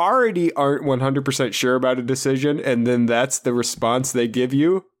already aren't 100% sure about a decision, and then that's the response they give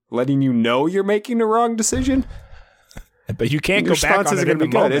you, letting you know you're making the wrong decision. But you can't go back on it in the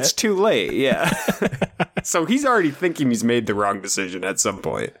moment. It's too late, yeah. So he's already thinking he's made the wrong decision at some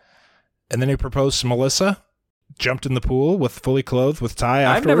point. And then he proposed to Melissa, jumped in the pool fully clothed with Ty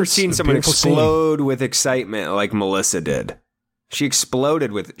afterwards. I've never seen someone explode with excitement like Melissa did. She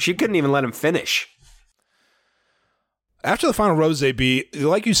exploded she couldn't even let him finish. After the final rose, AB,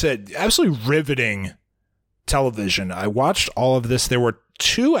 like you said, absolutely riveting television. I watched all of this. There were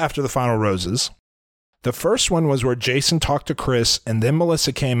 2 after the final roses. The first one was where Jason talked to Chris, and then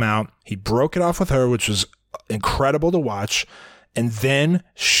Melissa came out. He broke it off with her, which was incredible to watch. And then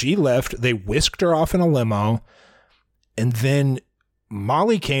she left. They whisked her off in a limo. And then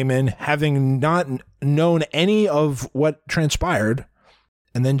Molly came in, having not known any of what transpired.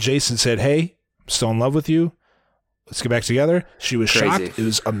 And then Jason said, hey, I'm still in love with you. Let's get back together. She was shocked. It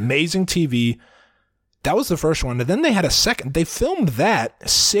was amazing TV. That was the first one. And then they had a second. They filmed that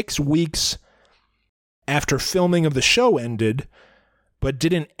 6 weeks after filming of the show ended, but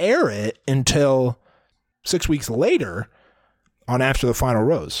didn't air it until 6 weeks later on After the Final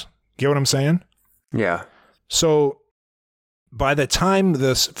Rose. Get what I'm saying? Yeah. So by the time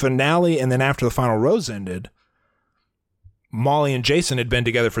this finale and then After the Final Rose ended, Molly and Jason had been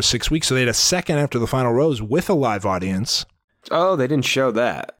together for 6 weeks, so they had a second After the Final Rose with a live audience. Oh, they didn't show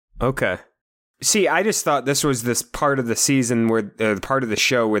that. Okay. See, I just thought this was this part of the season where part of the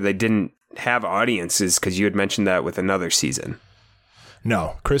show where they didn't have audiences, because you had mentioned that with another season.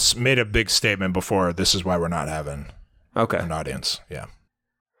 No, Chris made a big statement before. This is why we're not having an audience. Yeah.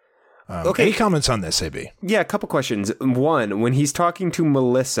 Okay. Any comments on this, AB? Yeah, a couple questions. One, when he's talking to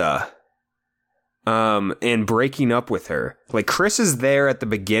Melissa, and breaking up with her. Like, Chris is there at the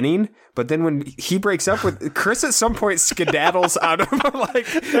beginning, but then when he breaks up with Chris, at some point skedaddles out of out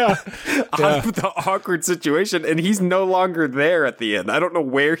of the awkward situation, and he's no longer there at the end. I don't know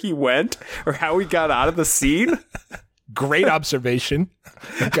where he went or how he got out of the scene. Great observation.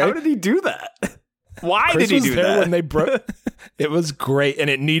 Okay. How did he do that? Why Chris did he do that? When they broke, it was great, and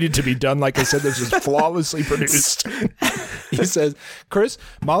it needed to be done. Like I said, this was flawlessly produced. He says, "Chris,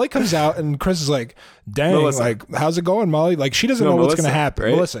 Molly comes out, and Chris is like, dang, Melissa. like, how's it going, Molly? Like, she doesn't know what's going to happen.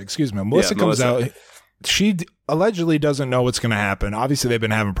 Right? Melissa, excuse me. Melissa comes out. She allegedly doesn't know what's going to happen. Obviously, they've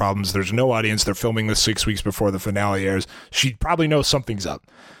been having problems. There's no audience. They're filming this 6 weeks before the finale airs. She probably knows something's up.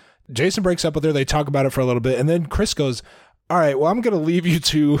 Jason breaks up with her. They talk about it for a little bit, and then Chris goes, all right, well, I'm going to leave you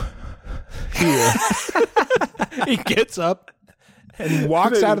two here." He gets up and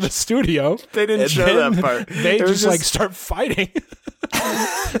walks out of the studio. They didn't show that part. They just like start fighting.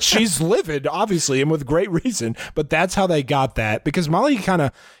 She's livid, obviously, and with great reason. But that's how they got that, because Molly kind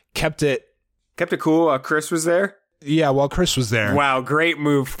of kept it cool while Chris was there. Yeah, while Chris was there. Wow, great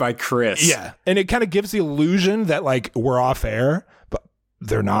move by Chris. Yeah, and it kind of gives the illusion that like we're off air, but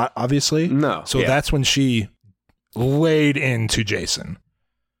they're not, obviously. No. So that's when she laid into Jason.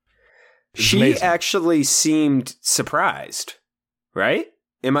 She amazing. actually seemed surprised, right?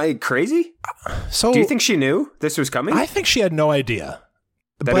 Am I crazy? So do you think she knew this was coming? I think she had no idea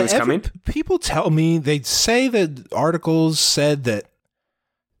that it was coming. People tell me, they say that articles said that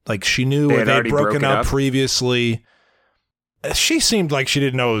like she knew or they'd broken up previously. She seemed like she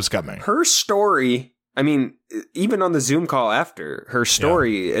didn't know it was coming. Her story, I mean, even on the Zoom call after, her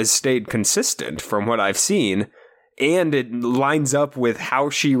story has stayed consistent from what I've seen. And it lines up with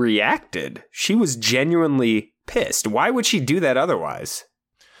how she reacted. She was genuinely pissed. Why would she do that otherwise?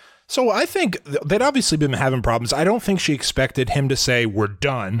 So I think they'd obviously been having problems. I don't think she expected him to say, we're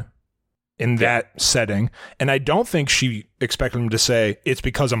done in that setting. And I don't think she expected him to say, it's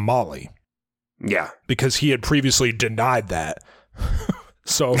because of Molly. Yeah. Because he had previously denied that.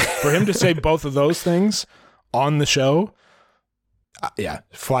 So for him to say both of those things on the show,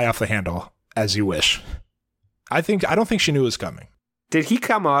 fly off the handle as you wish. I don't think she knew it was coming. Did he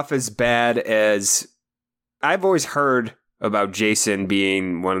come off as bad as... I've always heard about Jason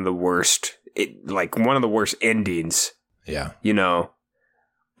being one of the worst endings. Yeah. You know,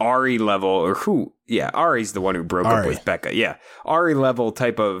 Ari level, or who? Yeah, Ari's the one who broke up with Becca. Yeah. Ari level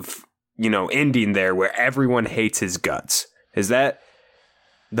type of, ending there where everyone hates his guts. Is that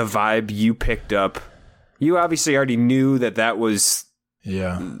the vibe you picked up? You obviously already knew that was...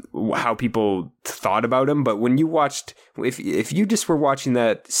 how people thought about him, but when you watched, if you just were watching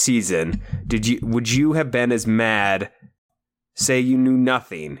that season, would you have been as mad? Say you knew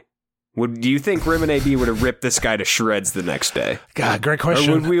nothing. Do you think Rim and AB would have ripped this guy to shreds the next day? God, great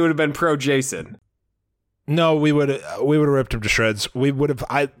question. Or we would have been pro Jason? No, we would have ripped him to shreds. We would have.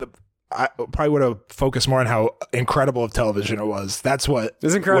 I probably would have focused more on how incredible of television it was. That's what it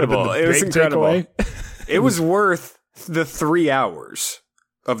was incredible. It was incredible. Takeaway. It was worth the 3 hours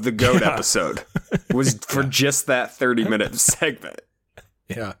of the GOAT episode. Was for just that 30-minute segment.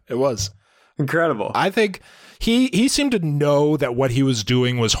 Yeah, it was incredible. I think he seemed to know that what he was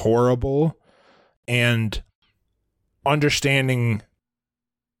doing was horrible, and understanding,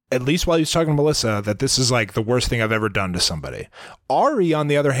 at least while he was talking to Melissa, that this is like the worst thing I've ever done to somebody. Ari, on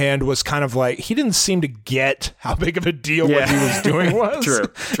the other hand, was kind of like, he didn't seem to get how big of a deal what he was doing was.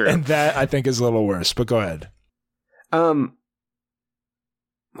 True. And that, I think, is a little worse. But go ahead.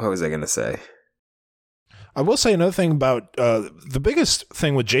 What was I going to say? I will say another thing about the biggest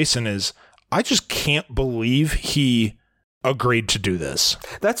thing with Jason is I just can't believe he agreed to do this.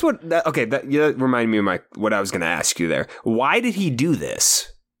 That's what. That reminded me of what I was going to ask you there. Why did he do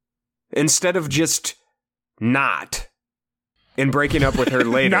this instead of just not and breaking up with her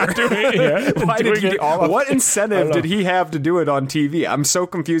later? Not doing it. Why did he? What incentive did he have to do it on TV? I'm so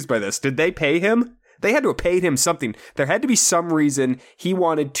confused by this. Did they pay him? They had to have paid him something. There had to be some reason he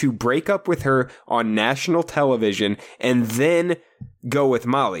wanted to break up with her on national television and then go with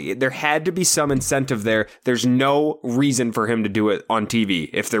Molly. There had to be some incentive there. There's no reason for him to do it on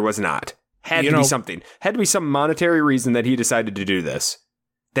TV if there was not. Had to be something. Had to be some monetary reason that he decided to do this.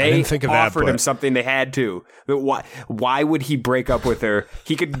 They offered him something. They had to. But why would he break up with her?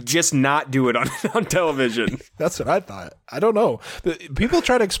 He could just not do it on television. That's what I thought. I don't know. People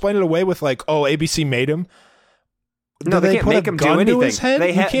try to explain it away with like, oh, ABC made him. No, they can't make him do anything.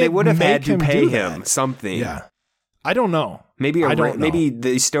 They would have had to pay him something. Yeah. I don't know. Maybe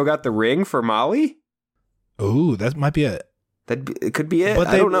they still got the ring for Molly? Ooh, that might be it. It could be it. But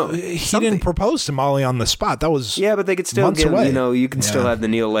I don't know. He didn't propose to Molly on the spot. That was but they could still months away. you can still have the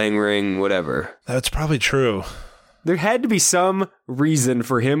Neil Lang ring, whatever. That's probably true. There had to be some reason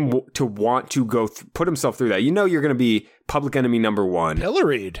for him to want to go put himself through that. You're going to be public enemy number one.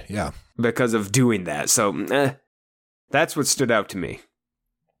 Pilloried, yeah. Because of doing that. So, that's what stood out to me.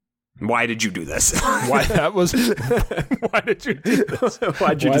 Why did you do this? Why did you do this?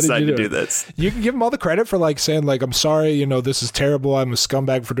 Why'd you decide to do this? You can give him all the credit for saying I'm sorry, this is terrible. I'm a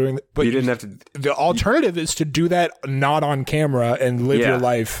scumbag for doing that. But you didn't have to. The alternative is to do that not on camera and live your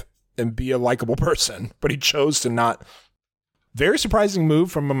life and be a likable person. But he chose to not. Very surprising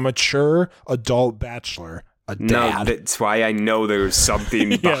move from a mature adult bachelor. A dad. No, that's why I know there was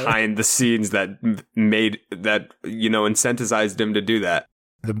something behind the scenes that incentivized him to do that.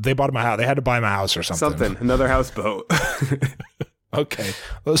 They bought him a house. They had to buy him a house or something. Another houseboat. Okay,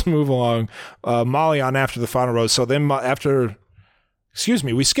 let's move along. Molly on after the final rose. So then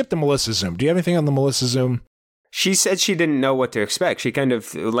we skipped the Melissa Zoom. Do you have anything on the Melissa Zoom? She said she didn't know what to expect. She kind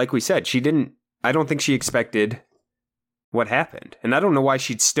of, like we said, I don't think she expected what happened. And I don't know why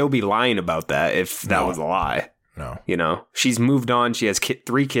she'd still be lying about that if that was a lie. No. She's moved on. She has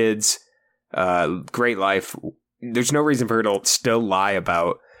 3 kids. Great life. There's no reason for her to still lie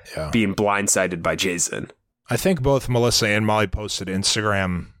about being blindsided by Jason. I think both Melissa and Molly posted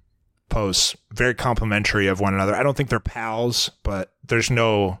Instagram posts very complimentary of one another. I don't think they're pals, but there's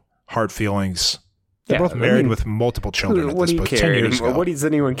no hard feelings. They're both married with multiple children at this point. 10 years ago. What does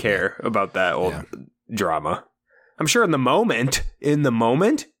anyone care about that old drama? I'm sure in the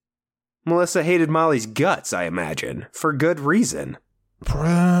moment, Melissa hated Molly's guts, I imagine, for good reason.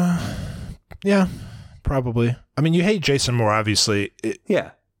 Yeah. Probably. I mean, you hate Jason more, obviously.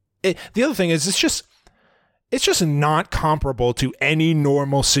 The other thing is, it's just not comparable to any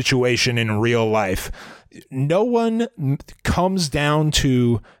normal situation in real life. No one comes down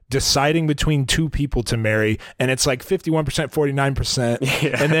to deciding between 2 people to marry, and it's 51%,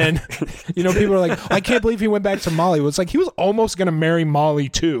 49%. And then, people are like, I can't believe he went back to Molly. Well, it's he was almost going to marry Molly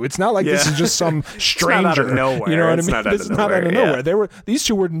too. It's not like this is just some stranger. It's not out of nowhere. You know what I mean? This is not out of nowhere. These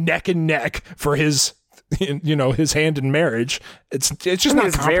 2 were neck and neck for his hand in marriage. It's just not.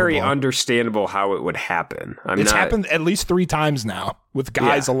 It's very understandable how it would happen. It's happened at least 3 times now with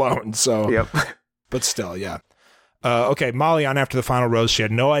guys alone. So, but still, okay, Molly on after the final rose. She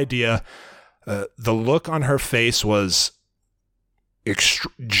had no idea. The look on her face was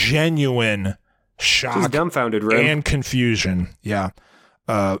genuine shock. She's dumbfounded, right? And confusion. Yeah.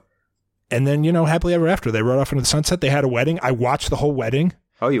 And then, happily ever after, they rode off into the sunset. They had a wedding. I watched the whole wedding.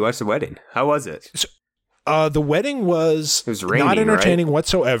 Oh, you watched the wedding. How was it? The wedding was raining, not entertaining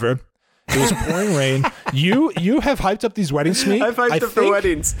whatsoever. It was pouring rain. You have hyped up these weddings to me. I've hyped up the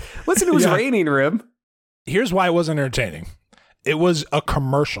weddings. Listen, it was raining, Rib. Here's why it wasn't entertaining. It was a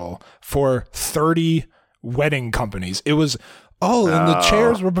commercial for 30 wedding companies. It was, and the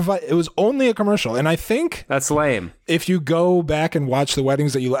chairs were provided. It was only a commercial. And I think that's lame. If you go back and watch the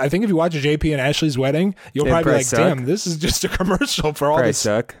weddings I think if you watch JP and Ashley's wedding, you'll probably be like, damn, this is just a commercial for all this.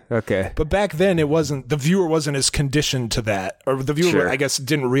 Suck. Okay. But back then the viewer wasn't as conditioned to that, or the viewer, I guess,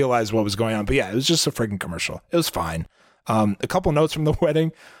 didn't realize what was going on. But yeah, it was just a freaking commercial. It was fine. A couple notes from the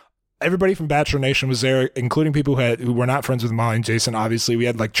wedding. Everybody from Bachelor Nation was there, including people who were not friends with Molly and Jason. Obviously, we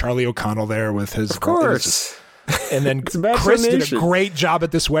had Charlie O'Connell there with his. Of course. And then Chris did a great job at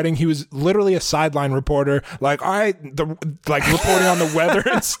this wedding. He was literally a sideline reporter, all right, reporting on the weather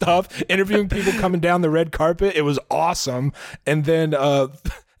and stuff, interviewing people coming down the red carpet. It was awesome. And then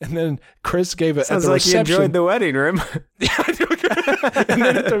Chris gave it Sounds at the like reception. You enjoyed the wedding, Rim. And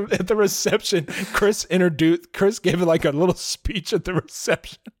then at the reception, Chris gave it a little speech at the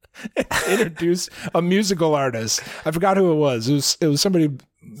reception. Introduced a musical artist. I forgot who it was. It was somebody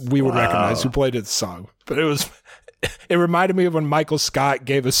we would recognize who played the song. But it reminded me of when Michael Scott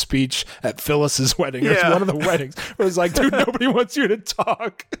gave a speech at Phyllis's wedding. It was one of the weddings where it was dude, nobody wants you to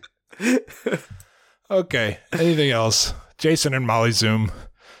talk. Okay. Anything else? Jason and Molly Zoom.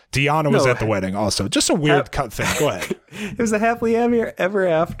 Deanna was at the wedding also. Just a weird cut thing. Go ahead. It was a happily ever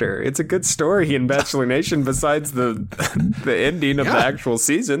after. It's a good story in Bachelor Nation besides the ending of the actual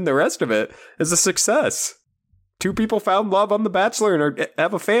season. The rest of it is a success. 2 people found love on The Bachelor and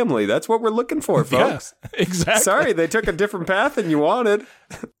have a family. That's what we're looking for, folks. Yeah, exactly. Sorry, they took a different path than you wanted.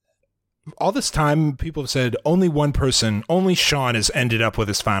 All this time, people have said only one person, only Sean has ended up with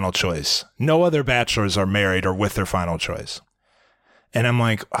his final choice. No other bachelors are married or with their final choice. And I'm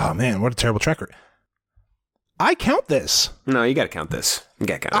like, oh man, what a terrible track record. I count this. No, you got to count this. You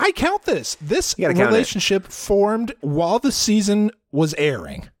got to count it. I count this. This relationship formed while the season was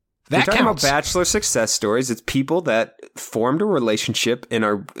airing. That talking counts. about Bachelor success stories. It's people that formed a relationship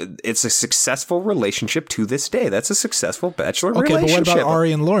and it's a successful relationship to this day. That's a successful Bachelor relationship. Okay, but what about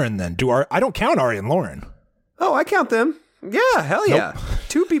Ari and Lauren then? I don't count Ari and Lauren. Oh, I count them. Yeah, hell yeah. Nope.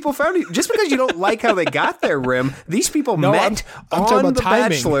 Two people found it. Just because you don't like how they got there, Rim, these people met I'm on The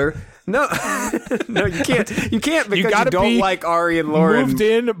Bachelor. No, no, you can't. You can't because you don't like Ari and Lauren. Moved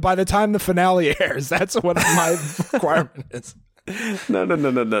in by the time the finale airs. That's what my requirement is. No.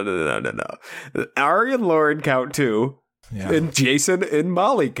 Ari and Lauren count too. Yeah. And Jason and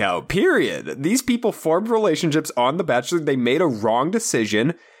Molly count. Period. These people formed relationships on The Bachelor. They made a wrong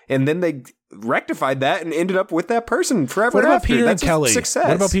decision, and then they rectified that and ended up with that person forever. What about after. Peter That's and Kelly? Success.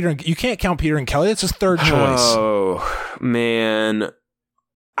 What about Peter and you can't count Peter and Kelly. It's his third choice. Oh man.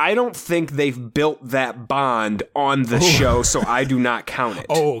 I don't think they've built that bond on the show, so I do not count it.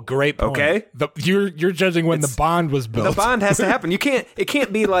 Oh, great point. Okay, you're judging when the bond was built. The bond has to happen. It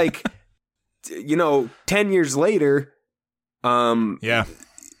can't be like, 10 years later. Yeah,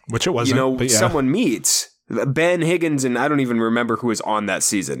 which it wasn't. Someone meets Ben Higgins, and I don't even remember who was on that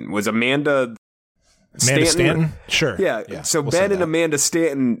season. Was Amanda Stanton? Sure. Yeah. So we'll Ben and Amanda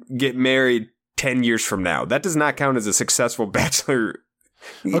Stanton get married 10 years from now. That does not count as a successful Bachelor.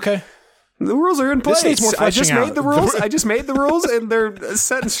 Okay. The rules are in place. This needs more fleshing out. Made the rules. I just made the rules, and they're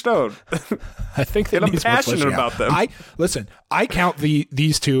set in stone. I think I'm passionate about them. I count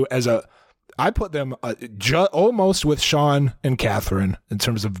these two as I put them almost with Sean and Catherine in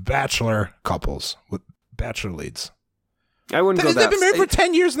terms of Bachelor couples with Bachelor leads. I wouldn't go that. They've been married for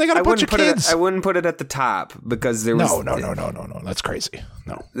 10 years and they got a bunch of kids. I wouldn't put it at the top because there was no. That's crazy.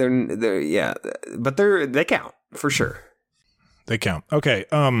 No, they're but they count for sure. They count. Okay.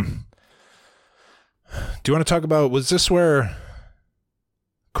 Do you want to talk about, was this where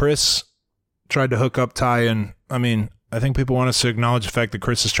Chris tried to hook up Ty? And I mean, I think people want us to acknowledge the fact that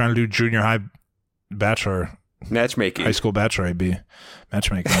Chris is trying to do junior high bachelor matchmaking, high school bachelor AB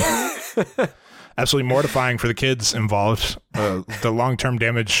matchmaking. Absolutely mortifying for the kids involved. The long-term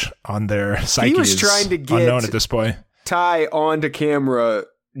damage on their psyche is trying to get unknown at this point. Ty onto camera.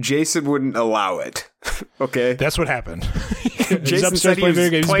 Jason wouldn't allow it. Okay, that's what happened. Jason said he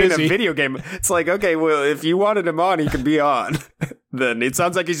was playing a video game. It's like, okay, well, if you wanted him on, he could be on. Then it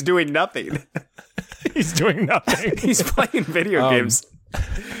sounds like he's doing nothing. He's doing nothing. He's playing video games.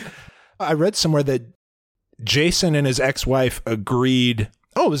 I read somewhere that Jason and his ex-wife agreed.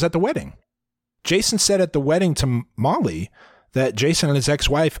 Oh, it was at the wedding. Jason said at the wedding to Molly that Jason and his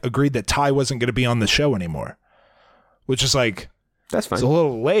ex-wife agreed that Ty wasn't going to be on the show anymore, which is like, that's fine. It's a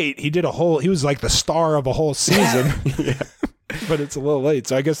little late. He was like the star of a whole season. Yeah. But it's a little late.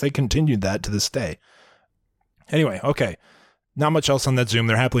 So I guess they continued that to this day. Anyway, okay. Not much else on that Zoom.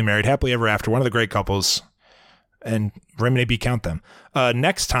 They're happily married, happily ever after. One of the great couples. And Rim and AB count them.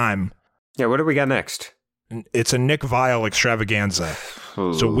 Next time. Yeah, what do we got next? It's a Nick Viall extravaganza.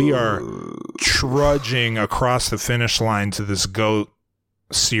 So we are trudging across the finish line to this GOAT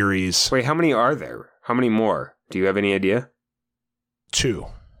series. Wait, how many are there? How many more? Do you have any idea? Two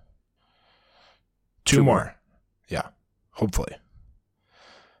more. Yeah, hopefully.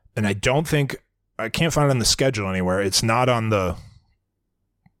 And I can't find it on the schedule anywhere. It's not on the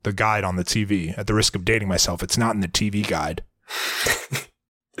guide on the TV. At the risk of dating myself, it's not in the TV guide.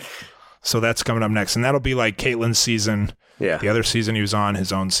 So that's coming up next. And that'll be like Caitlin's season. Yeah. The other season he was on,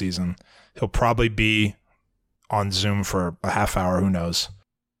 his own season. He'll probably be on Zoom for a half hour. Who knows?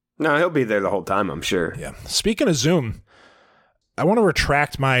 No, he'll be there the whole time, I'm sure. Yeah. Speaking of Zoom, I want to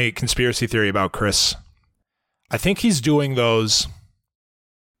retract my conspiracy theory about Chris. I think he's doing those.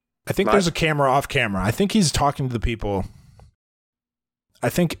 I think there's a camera off camera. I think he's talking to the people.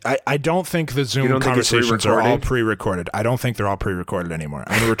 I don't think the Zoom conversations are all pre-recorded. I don't think they're all pre-recorded anymore.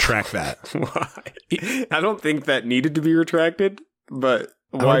 I'm going to retract that. Why? I don't think that needed to be retracted, but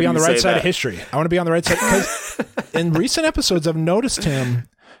I want to be on the right side of history. I want to be on the right side because in recent episodes I've noticed him.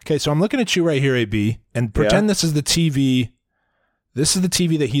 Okay, so I'm looking at you right here, AB, and pretend this is the TV. This is the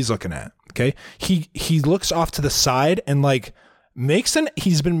TV that he's looking at. Okay, he looks off to the side and like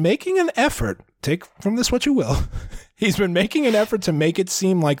he's been making an effort. Take from this what you will. He's been making an effort to make it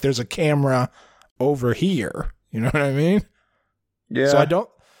seem like there's a camera over here. You know what I mean? Yeah. So I don't.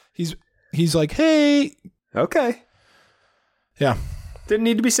 He's like, hey. Okay. Yeah. Didn't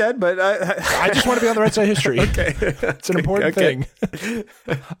need to be said, but I just want to be on the right side of history. Okay. It's an important thing.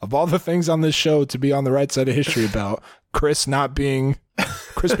 Of all the things on this show to be on the right side of history about, Chris being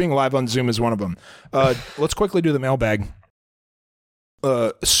live on Zoom is one of them. Let's quickly do the mailbag.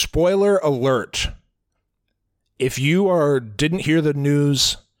 Spoiler alert. If you didn't hear the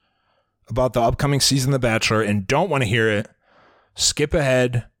news about the upcoming season of The Bachelor and don't want to hear it, skip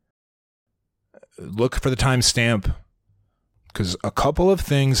ahead look for the timestamp because a couple of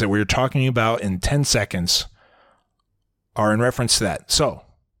things that we were talking about in 10 seconds are in reference to that. So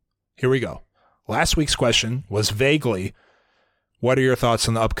here we go. Last week's question was vaguely, what are your thoughts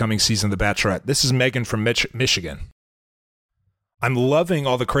on the upcoming season of The Bachelorette? This is Megan from Michigan. I'm loving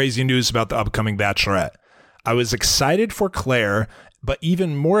all the crazy news about the upcoming Bachelorette. I was excited for Claire, but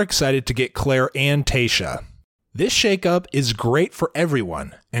even more excited to get Claire and Tayshia. This shakeup is great for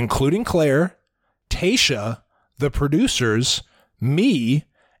everyone, including Claire, Tayshia, the producers, me,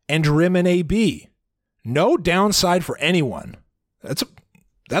 and Rim and AB. No downside for anyone. That's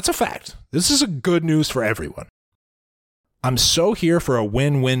a fact. This is a good news for everyone. I'm so here for a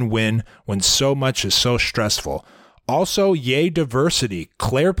win-win-win when so much is so stressful. Also, yay diversity.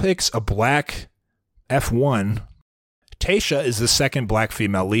 Claire picks a black F1. Tayshia is the second black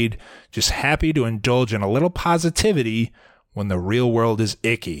female lead. Just happy to indulge in a little positivity when the real world is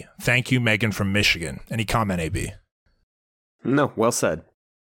icky. Thank you, Megan from Michigan. Any comment, AB? No, well said.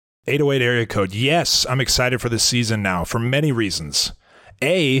 808 area code. Yes, I'm excited for this season now for many reasons.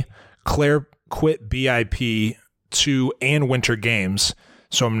 A, Claire quit BIP 2 and Winter Games,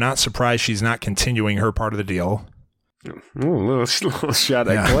 so I'm not surprised she's not continuing her part of the deal. Ooh, a little shot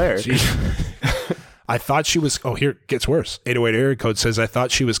at Claire. I thought she was, here it gets worse. 808 area code says, I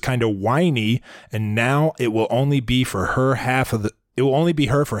thought she was kind of whiny, and now it will only be for her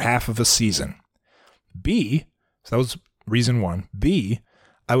for half of a season. B, so that was reason one. B,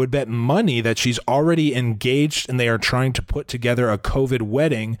 I would bet money that she's already engaged and they are trying to put together a COVID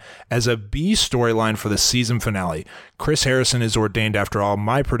wedding as a B storyline for the season finale. Chris Harrison is ordained after all.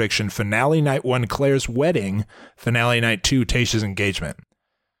 My prediction, finale night 1, Claire's wedding. Finale night 2, Tayshia's engagement.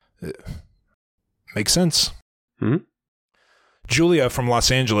 Makes sense. Mm-hmm. Julia from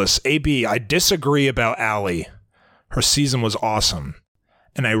Los Angeles. AB, I disagree about Allie. Her season was awesome.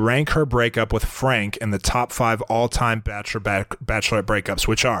 And I rank her breakup with Frank in the top 5 all-time Bachelorette breakups,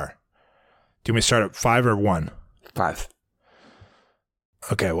 which are, do we start at 5 or 1? 5.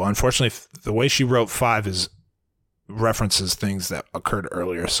 Okay, well, unfortunately, the way she wrote 5 is references things that occurred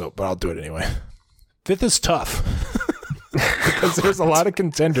earlier, but I'll do it anyway. 5th is tough because there's a lot of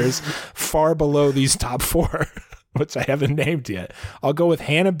contenders far below these top 4, which I haven't named yet. I'll go with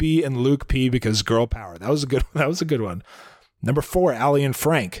Hannah B and Luke P because girl power. That was a good one. Number 4, Allie and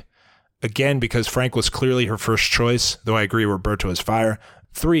Frank. Again, because Frank was clearly her first choice, though I agree Roberto is fire.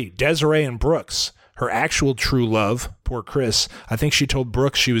 3, Desiree and Brooks. Her actual true love, poor Chris. I think she told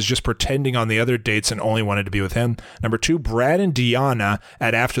Brooks she was just pretending on the other dates and only wanted to be with him. Number 2, Brad and Deanna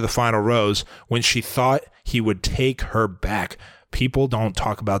at After the Final Rose when she thought he would take her back. People don't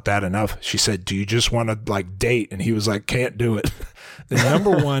talk about that enough. She said, do you just want to date? And he was like, can't do it. Then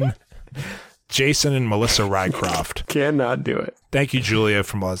number 1... Jason and Melissa Rycroft. Cannot do it. Thank you, Julia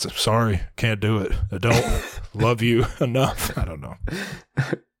from Melissa. Sorry, can't do it. I don't love you enough. I don't know.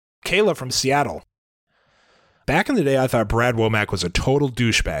 Kayla from Seattle. Back in the day, I thought Brad Womack was a total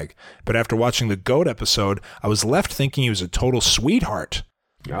douchebag, but after watching the GOAT episode, I was left thinking he was a total sweetheart.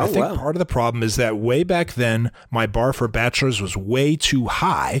 I think part of the problem is that way back then, my bar for bachelors was way too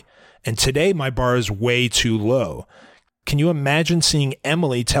high, and today my bar is way too low. Can you imagine seeing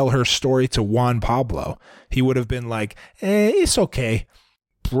Emily tell her story to Juan Pablo? He would have been like, it's okay.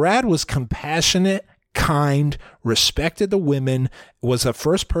 Brad was compassionate, kind, respected the women, was the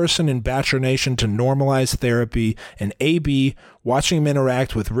first person in Bachelor Nation to normalize therapy, and AB, watching him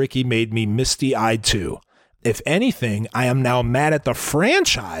interact with Ricky made me misty-eyed too. If anything, I am now mad at the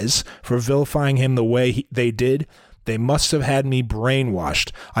franchise for vilifying him the way they did. They must have had me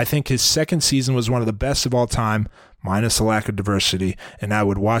brainwashed. I think his second season was one of the best of all time, minus the lack of diversity, and I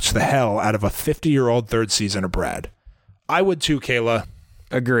would watch the hell out of a 50-year-old third season of Brad. I would too, Kayla.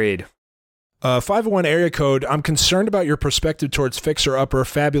 Agreed. 501 area code. I'm concerned about your perspective towards Fixer Upper.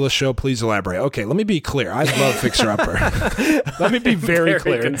 Fabulous show. Please elaborate. Okay, let me be clear. I love Fixer Upper. Let me be very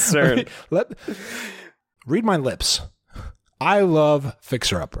clear. Concerned. Read my lips. I love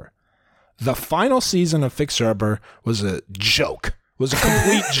Fixer Upper. The final season of Fixer Upper was a joke. Was a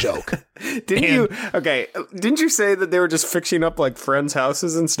complete joke. Didn't you say that they were just fixing up friends'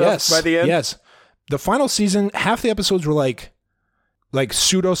 houses and stuff by the end? Yes. The final season, half the episodes were like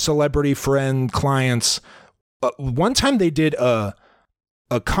pseudo celebrity friend clients. One time they did a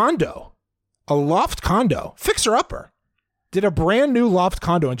condo, a loft condo, Fixer Upper. Did a brand new loft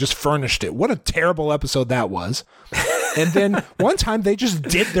condo and just furnished it. What a terrible episode that was. And then one time they just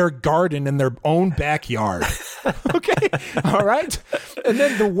did their garden in their own backyard. Okay. All right. And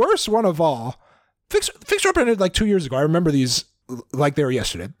then the worst one of all, Fixer Upper ended 2 years ago. I remember these like they were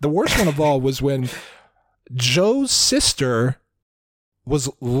yesterday. The worst one of all was when Joe's sister was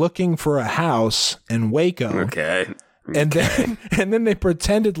looking for a house in Waco. Okay. And then they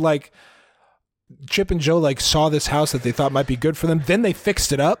pretended like Chip and Jo like saw this house that they thought might be good for them. Then they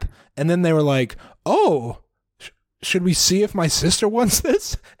fixed it up, and then they were like, "Oh, should we see if my sister wants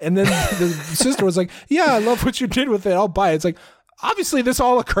this?" And then the sister was like, "Yeah, I love what you did with it. I'll buy it." It's like, obviously this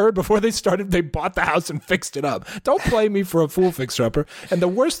all occurred before they bought the house and fixed it up. Don't play me for a fool, Fixer Upper. And the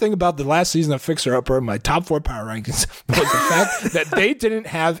worst thing about the last season of Fixer Upper, my top 4 power rankings, was the fact that they didn't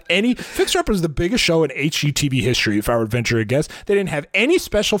have any. Fixer Upper is the biggest show in HGTV history, if I would venture a guess. They didn't have any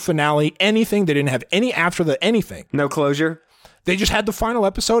special finale, anything. They didn't have any after the anything. No closure? They just had the final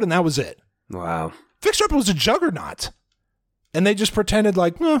episode, and that was it. Wow. Fixer Upper was a juggernaut. And they just pretended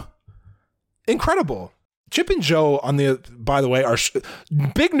like, incredible. Chip and Jo, by the way, are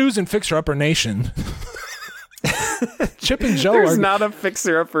big news in Fixer Upper Nation. Chip and Jo There's are not a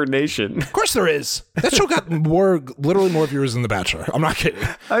Fixer Upper Nation. Of course there is. That show got literally more viewers than The Bachelor. I'm not kidding.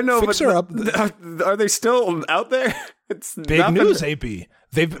 I know, Fixer Up. Are they still out there? It's big news, AP.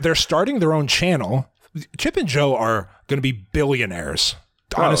 They're starting their own channel. Chip and Jo are going to be billionaires.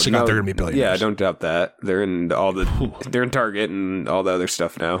 Honestly, they're going to be billionaires. Yeah, I don't doubt that. They're in they're in Target and all the other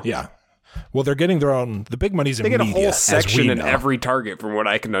stuff now. Yeah. Well, they're getting their own. The big money's in media. They get a whole section in know. every Target, from what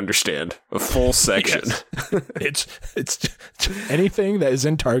I can understand. A full section. It's anything that is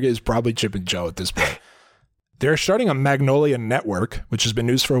in Target is probably Chip and Jo at this point. They're starting a Magnolia Network, which has been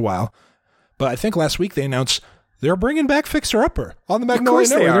news for a while. But I think last week they announced they're bringing back Fixer Upper on the Magnolia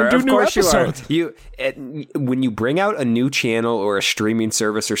Network. They're doing new episodes. When you bring out a new channel or a streaming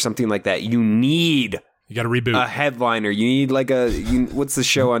service or something like that, you got to reboot a headliner. You need like what's the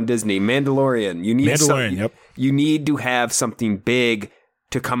show on Disney? Mandalorian. You need Mandalorian. Yep. You need to have something big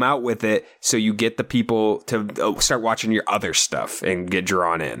to come out with it, so you get the people to start watching your other stuff and get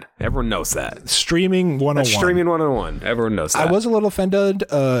drawn in. Everyone knows that. Streaming 101. That's streaming 101. Everyone knows that. I was a little offended.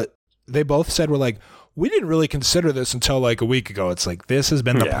 They both said, we're like, we didn't really consider this until like a week ago. It's like, this has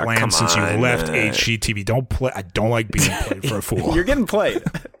been the plan since you left HGTV. Don't play. I don't like being played for a fool. You're getting played.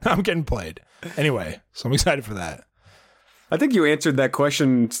 I'm getting played. Anyway, so I'm excited for that. I think you answered that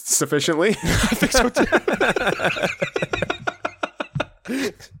question sufficiently. I think so too.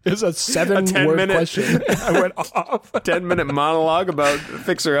 It was a 7-word question. I went off. 10-minute monologue about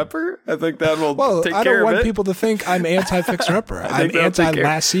Fixer Upper. I think that will take care of it. I don't want people to think I'm anti-Fixer Upper. I'm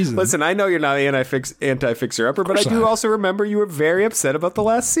anti-last season. Listen, I know you're not anti-Fixer Upper, but I do also remember you were very upset about the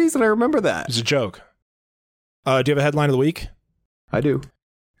last season. I remember that. It was a joke. Do you have a headline of the week? I do.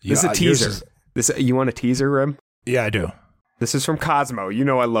 This is a teaser. You want a teaser, Rem? Yeah, I do. This is from Cosmo. You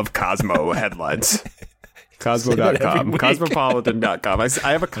know I love Cosmo headlines. Cosmo.com, Cosmopolitan.com.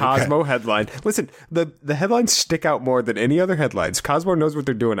 I have a Cosmo headline. Listen, the headlines stick out more than any other headlines. Cosmo knows what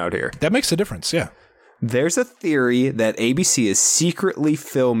they're doing out here. That makes a difference, yeah. There's a theory that ABC is secretly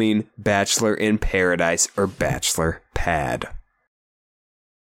filming Bachelor in Paradise or Bachelor Pad.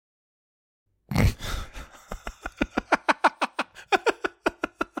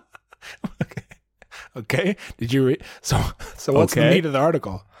 Okay. Did you read? So what's the meat of the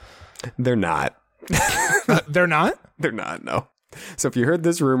article? They're not. They're not? They're not, no. So if you heard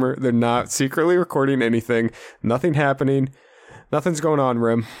this rumor, they're not secretly recording anything. Nothing happening. Nothing's going on,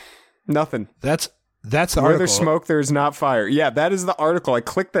 Rim. Nothing. That's the article. Where there's smoke, there's not fire. Yeah, that is the article. I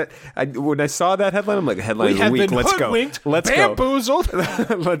clicked that. When I saw that headline, I'm like, headline of the week. Let's go. Let's bamboozled.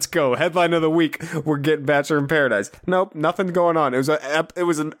 Let's go. Headline of the week. We're getting Bachelor in Paradise. Nope, nothing going on. It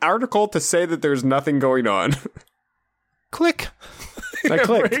was an article to say that there's nothing going on. Click. I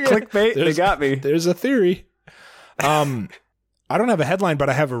clicked. Clickbait. They got me. There's a theory. I don't have a headline, but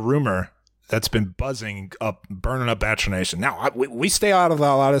I have a rumor that's been burning up Bachelor Nation. Now, we stay out of a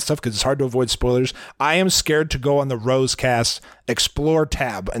lot of stuff because it's hard to avoid spoilers. I am scared to go on the Rosecast Explore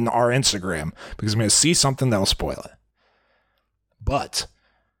tab in our Instagram because I'm going to see something that'll spoil it. But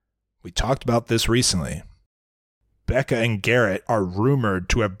we talked about this recently. Becca and Garrett are rumored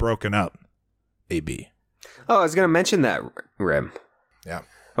to have broken up. AB. Oh, I was going to mention that, Rem. Yeah.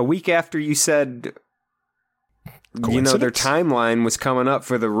 A week after you said, their timeline was coming up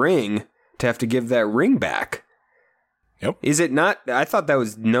for the ring to have to give that ring back. Yep. Is it not? I thought that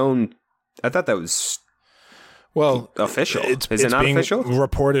was known. I thought that was official. Is it not being official?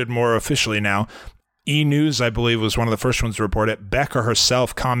 Reported more officially now. E! News, I believe, was one of the first ones to report it. Becca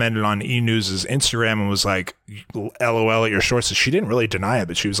herself commented on E! News' Instagram and was like, LOL at your sources. She didn't really deny it,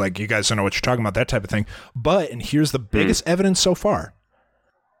 but she was like, you guys don't know what you're talking about, that type of thing. But, and here's the biggest evidence so far.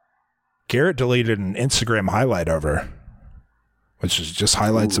 Garrett deleted an Instagram highlight of her, which is just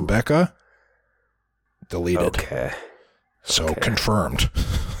highlights of Becca. Deleted. Okay. So confirmed.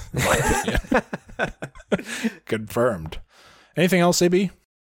 In my opinion. Confirmed. Anything else, AB?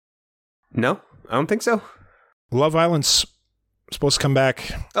 No, I don't think so. Love Island's supposed to come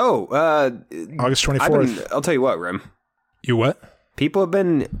back. Oh, August 24th. I'll tell you what, Rim. You what? People have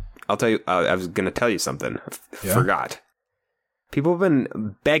been. I'll tell you. I was going to tell you something. Forgot. People have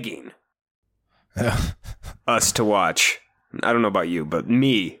been begging us to watch. I don't know about you, but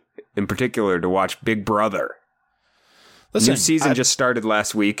me in particular to watch Big Brother. Listen, new season just started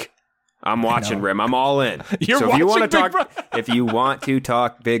last week. I'm watching, Rim. I'm all in. You're so if you want to watching talk, if you want to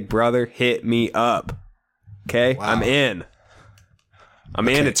talk Big Brother, hit me up. Okay, Wow. I'm in. I'm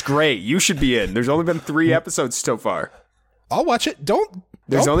in. It's great. You should be in. There's only been 3 episodes so far. I'll watch it. Don't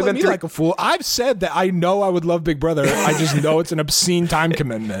There's only play been me 3 like a fool. I've said that I know I would love Big Brother. I just know it's an obscene time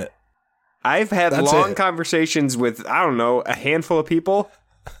commitment. I've had That's long it. conversations with, I don't know, a handful of people.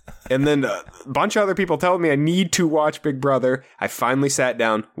 And then a bunch of other people telling me I need to watch Big Brother. I finally sat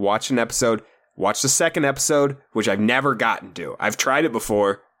down, watched an episode, watched the second episode, which I've never gotten to. I've tried it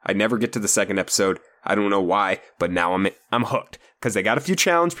before. I never get to the second episode. I don't know why, but now I'm hooked. Because they got a few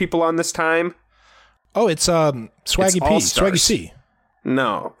challenge people on this time. Oh, it's Swaggy It's P. All-Stars. Swaggy C.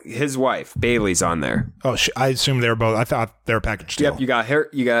 No, his wife, Bailey's on there. Oh, I assume they're both. I thought they were a package deal. Yep, you got her,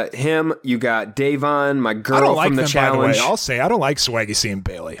 you got him, you got Davon, my girl I don't like from the them, challenge. by the way. I'll say I don't like Swaggy C and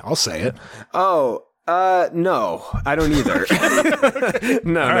Bailey. I'll say it. Oh, no, I don't either.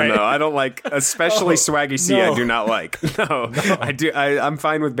 No, I don't like, especially Swaggy C. no. I do not like. No, I do. I'm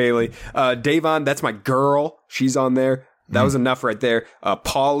fine with Bailey. Davon, that's my girl. She's on there. That was enough right there.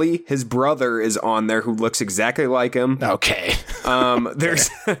 Paulie, his brother, is on there who looks exactly like him. Okay. There's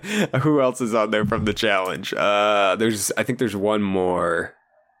who else is on there from the challenge? I think there's one more.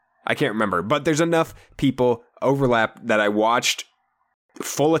 I can't remember, but there's enough people overlap that I watched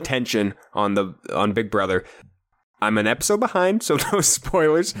full attention on Big Brother. I'm an episode behind, so no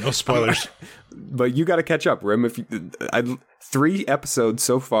spoilers. No spoilers. But you got to catch up, Rim. 3 episodes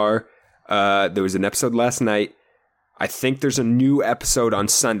so far. There was an episode last night. I think there's a new episode on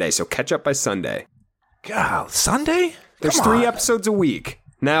Sunday, so catch up by Sunday. God, Sunday? There's Come 3 on. episodes a week.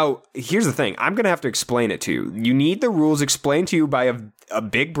 Now, here's the thing. I'm going to have to explain it to you. You need the rules explained to you by a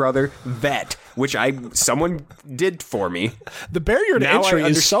Big Brother vet, which someone did for me. The barrier to entry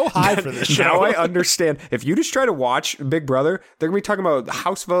is so high for this show. Now I understand. If you just try to watch Big Brother, they're going to be talking about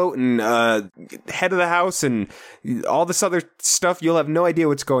house vote and head of the house and all this other stuff. You'll have no idea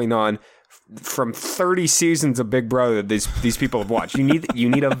what's going on. From 30 seasons of Big Brother, these people have watched. You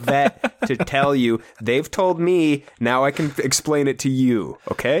need a vet to tell you. They've told me. Now I can explain it to you.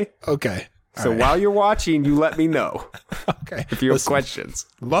 Okay. Okay. So while you're watching, you let me know. Okay. If you have questions.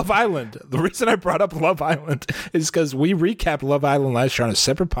 Love Island. The reason I brought up Love Island is because we recapped Love Island last year on a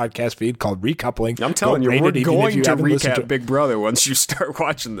separate podcast feed called Recoupling. I'm telling Go you, rate we're it even if going you to haven't listened recap Big Brother once you start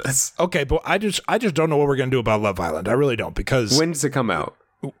watching this. Okay, but I just don't know what we're gonna do about Love Island. I really don't, because When does it come out?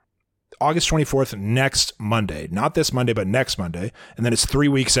 August 24th, next Monday. Not this Monday, but next Monday. And then it's 3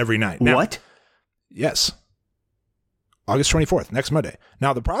 weeks every night. Now, What? Yes. August 24th, next Monday.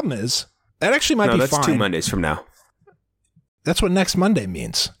 Now, the problem is, that actually might be that's fine. 2 Mondays from now. That's what next Monday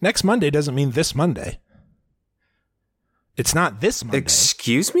means. Next Monday doesn't mean this Monday. It's not this Monday.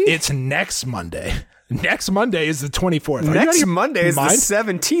 Excuse me? It's next Monday. Next Monday is the 24th. Are you out of Next your Monday is mind? the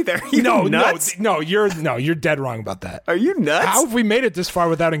 17th. Are you nuts? You're dead wrong about that. Are you nuts? How have we made it this far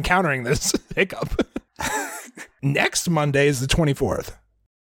without encountering this hiccup? Next Monday is the 24th.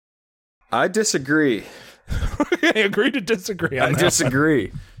 I disagree. I agree to disagree on I that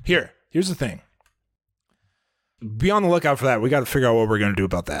disagree. one. Here's the thing. Be on the lookout for that. We got to figure out what we're going to do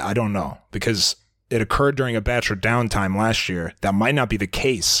about that. I don't know, because it occurred during a Bachelor downtime last year. That might not be the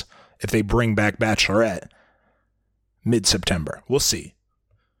case if they bring back Bachelorette mid-September. We'll see.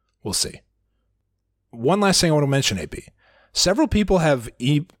 One last thing I want to mention, AP. Several people have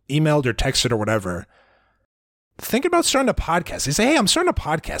emailed or texted or whatever thinking about starting a podcast. They say, hey, I'm starting a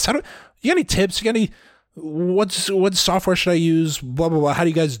podcast. You got any tips? You got any, what software should I use? Blah, blah, blah. How do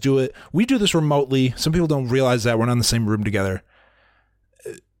you guys do it? We do this remotely. Some people don't realize that. We're not in the same room together.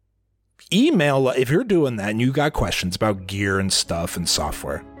 Email, if you're doing that and you got questions about gear and stuff and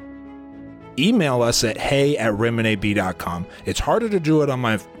software, email us at hey@rimandab.com. It's harder to do it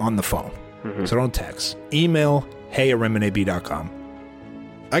on the phone, so don't text. Email hey@rimandab.com.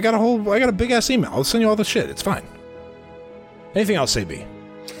 I got a big ass email. I'll send you all the shit. It's fine. Anything else, AB?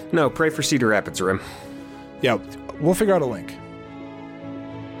 No, pray for Cedar Rapids, Rim. Yeah, we'll figure out a link.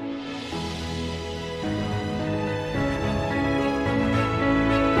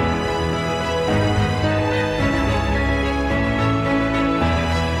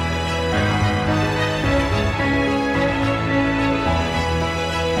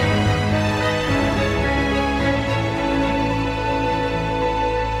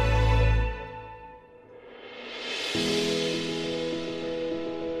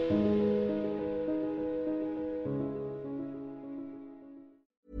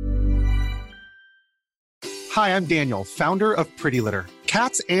 Hi, I'm Daniel, founder of Pretty Litter.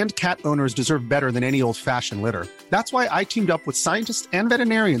 Cats and cat owners deserve better than any old-fashioned litter. That's why I teamed up with scientists and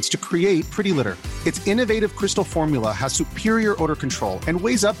veterinarians to create Pretty Litter. Its innovative crystal formula has superior odor control and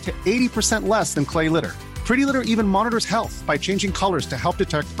weighs up to 80% less than clay litter. Pretty Litter even monitors health by changing colors to help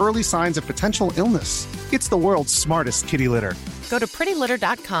detect early signs of potential illness. It's the world's smartest kitty litter. Go to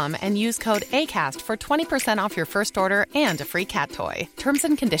prettylitter.com and use code ACAST for 20% off your first order and a free cat toy. Terms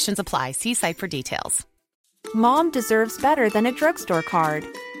and conditions apply. See site for details. Mom deserves better than a drugstore card.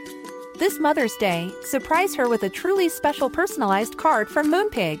 This Mother's Day, surprise her with a truly special personalized card from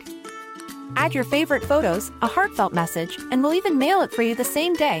Moonpig. Add your favorite photos, a heartfelt message, and we'll even mail it for you the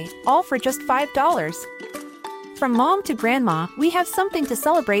same day, all for just $5. From mom to grandma, we have something to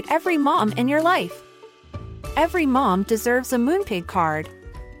celebrate every mom in your life. Every mom deserves a Moonpig card.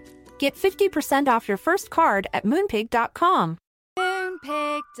 Get 50% off your first card at Moonpig.com.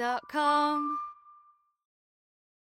 Moonpig.com